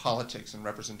politics and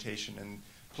representation and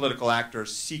political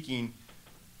actors seeking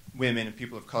women and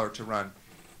people of color to run.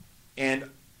 And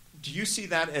do you see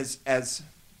that as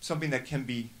something that can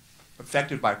be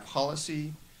affected by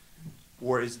policy,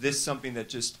 or is this something that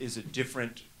just is a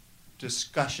different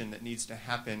discussion that needs to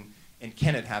happen, and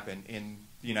can it happen in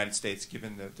the United States,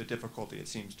 given the difficulty it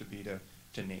seems to be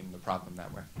to name the problem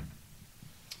that way?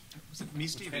 Was it me,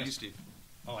 Steve, or you, Steve?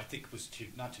 Oh, I think it was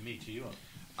not to me, to you.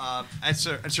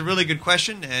 It's a really good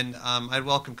question, and I'd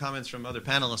welcome comments from other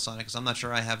panelists on it, because I'm not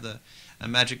sure I have a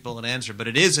magic bullet answer. But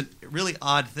it is a really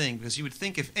odd thing, because you would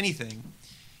think, if anything,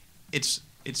 it's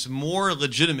more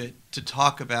legitimate to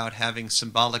talk about having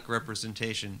symbolic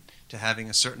representation, to having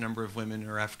a certain number of women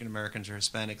or African Americans or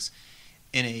Hispanics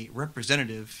in a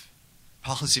representative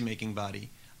policymaking body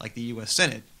like the U.S.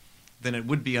 Senate than it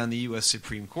would be on the U.S.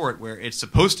 Supreme Court, where it's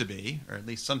supposed to be, or at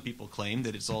least some people claim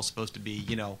that it's all supposed to be,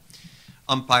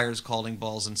 umpires calling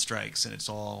balls and strikes, and it's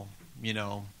all,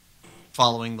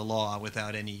 following the law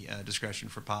without any discretion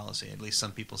for policy. At least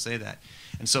some people say that.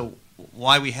 And so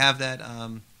why we have that,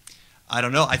 I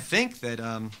don't know. I think that,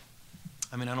 I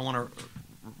don't want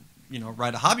to,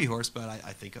 ride a hobby horse, but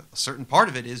I think a certain part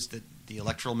of it is that the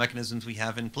electoral mechanisms we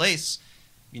have in place,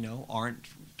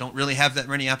 don't really have that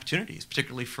many opportunities,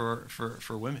 particularly for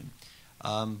women.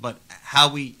 But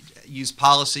how we use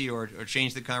policy or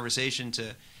change the conversation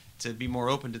to be more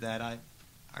open to that, I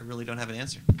really don't have an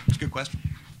answer. It's a good question.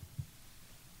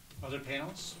 Other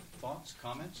panelists, thoughts,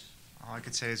 comments? All I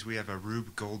could say is we have a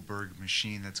Rube Goldberg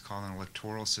machine that's called an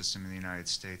electoral system in the United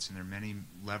States, and there are many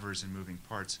levers and moving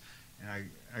parts. And I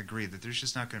agree that there's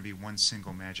just not going to be one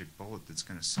single magic bullet that's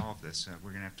going to solve this.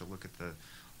 We're going to have to look at the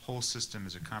whole system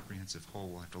as a comprehensive whole.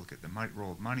 We'll have to look at the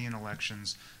role of money in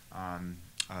elections,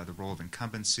 the role of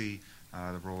incumbency,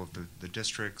 the role of the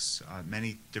districts,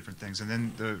 many different things, and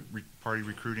then the party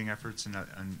recruiting efforts and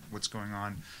what's going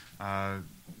on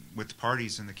with the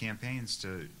parties and the campaigns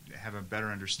to have a better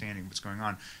understanding of what's going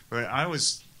on. But I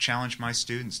always challenge my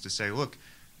students to say, look,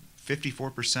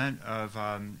 54% of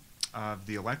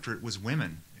the electorate was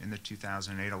women in the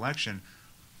 2008 election.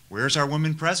 Where's our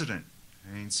woman president?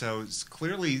 So it's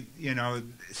clearly,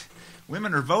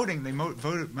 women are voting. They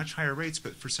vote at much higher rates,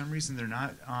 but for some reason they're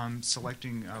not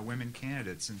selecting women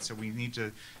candidates. And so we need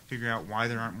to figure out why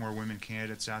there aren't more women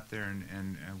candidates out there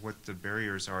and what the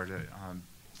barriers are to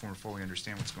fully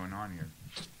understand what's going on here.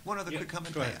 One other quick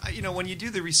comment. When you do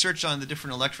the research on the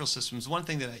different electoral systems, one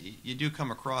thing that you do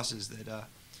come across is that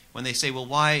when they say, well,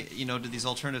 why do these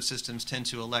alternative systems tend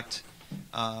to elect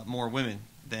more women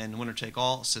than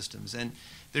winner-take-all systems? And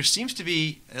there seems to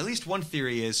be, at least one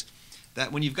theory is,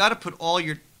 that when you've got to put all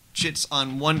your chits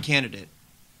on one candidate,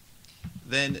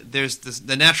 then there's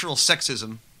the natural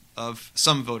sexism of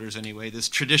some voters anyway, this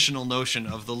traditional notion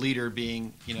of the leader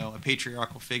being, a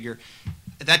patriarchal figure.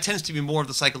 That tends to be more of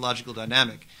the psychological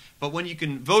dynamic. But when you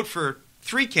can vote for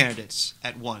 3 candidates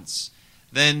at once,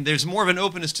 then there's more of an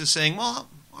openness to saying, well,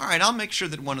 all right, I'll make sure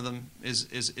that one of them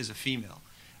is a female.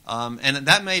 And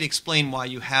that might explain why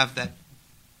you have that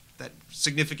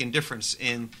significant difference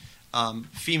in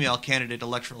female candidate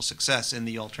electoral success in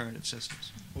the alternative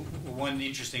systems. One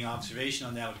interesting observation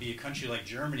on that would be a country like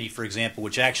Germany, for example,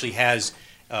 which actually has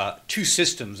 2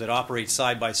 systems that operate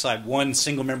side by side. One,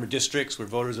 single-member districts where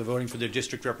voters are voting for their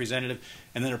district representative,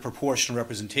 and then a proportional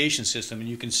representation system. And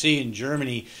you can see in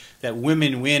Germany that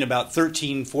women win about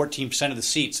 13-14% of the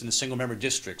seats in the single-member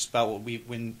districts, about what we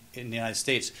win in the United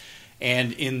States.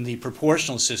 And in the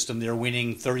proportional system, they're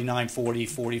winning 39, 40,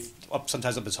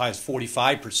 sometimes up as high as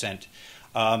 45%,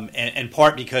 and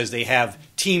part because they have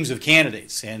teams of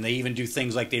candidates, and they even do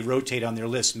things like they rotate on their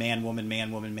list, man, woman,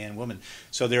 man, woman, man, woman.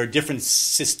 So there are different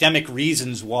systemic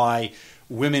reasons why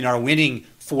women are winning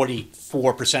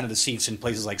 44% of the seats in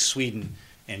places like Sweden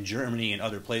and Germany and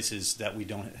other places that we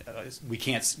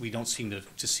don't seem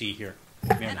to see here.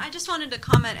 And I just wanted to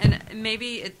comment, and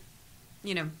maybe it,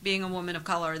 being a woman of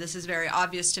color, this is very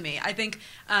obvious to me. I think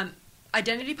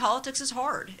identity politics is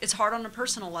hard. It's hard on a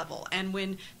personal level. And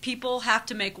when people have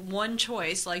to make one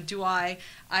choice, like, do I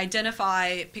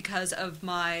identify because of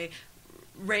my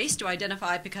race? Do I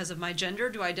identify because of my gender?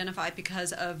 Do I identify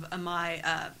because of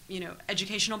my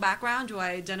educational background? Do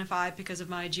I identify because of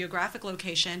my geographic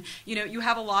location? You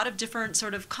have a lot of different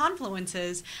sort of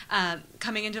confluences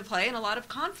coming into play and a lot of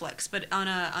conflicts. But on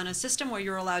a system where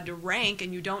you're allowed to rank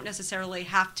and you don't necessarily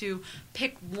have to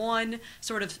pick one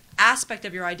sort of aspect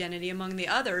of your identity among the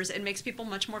others, it makes people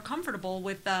much more comfortable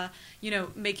with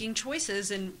making choices,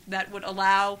 and that would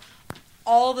allow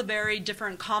all the very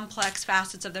different complex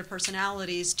facets of their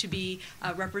personalities to be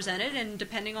represented, and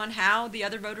depending on how the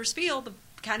other voters feel, the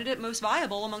candidate most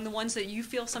viable among the ones that you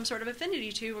feel some sort of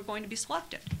affinity to are going to be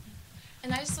selected.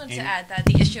 And I just wanted to add that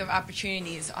the issue of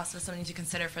opportunity is also something to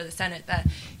consider for the Senate. That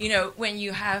when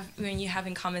you have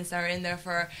incumbents that are in there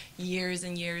for years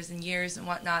and years and years and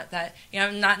whatnot, that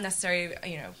I'm not necessarily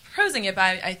proposing it, but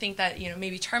I think that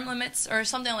maybe term limits or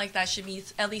something like that should be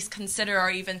at least considered, or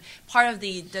even part of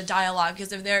the dialogue.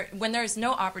 Because when there's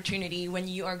no opportunity, when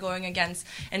you are going against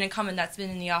an incumbent that's been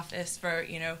in the office for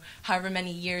however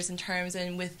many years in terms,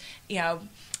 and with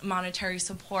monetary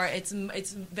support, it's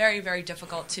very, very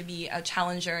difficult to be a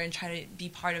challenger and try to be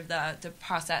part of the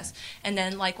process. And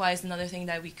then likewise, another thing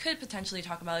that we could potentially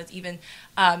talk about is even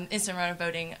instant runner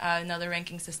voting, another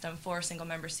ranking system for single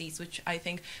member seats, which I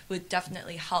think would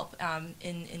definitely help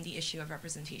in the issue of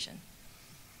representation.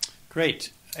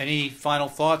 Great. Any final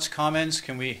thoughts, comments?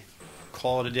 Can we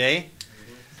call it a day?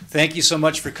 Thank you so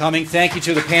much for coming. Thank you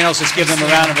to the panelists. Let's give them a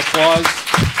round of applause.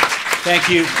 Thank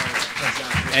you.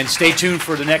 And stay tuned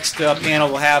for the next panel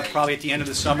we'll have probably at the end of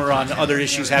the summer on other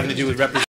issues having to do with representation.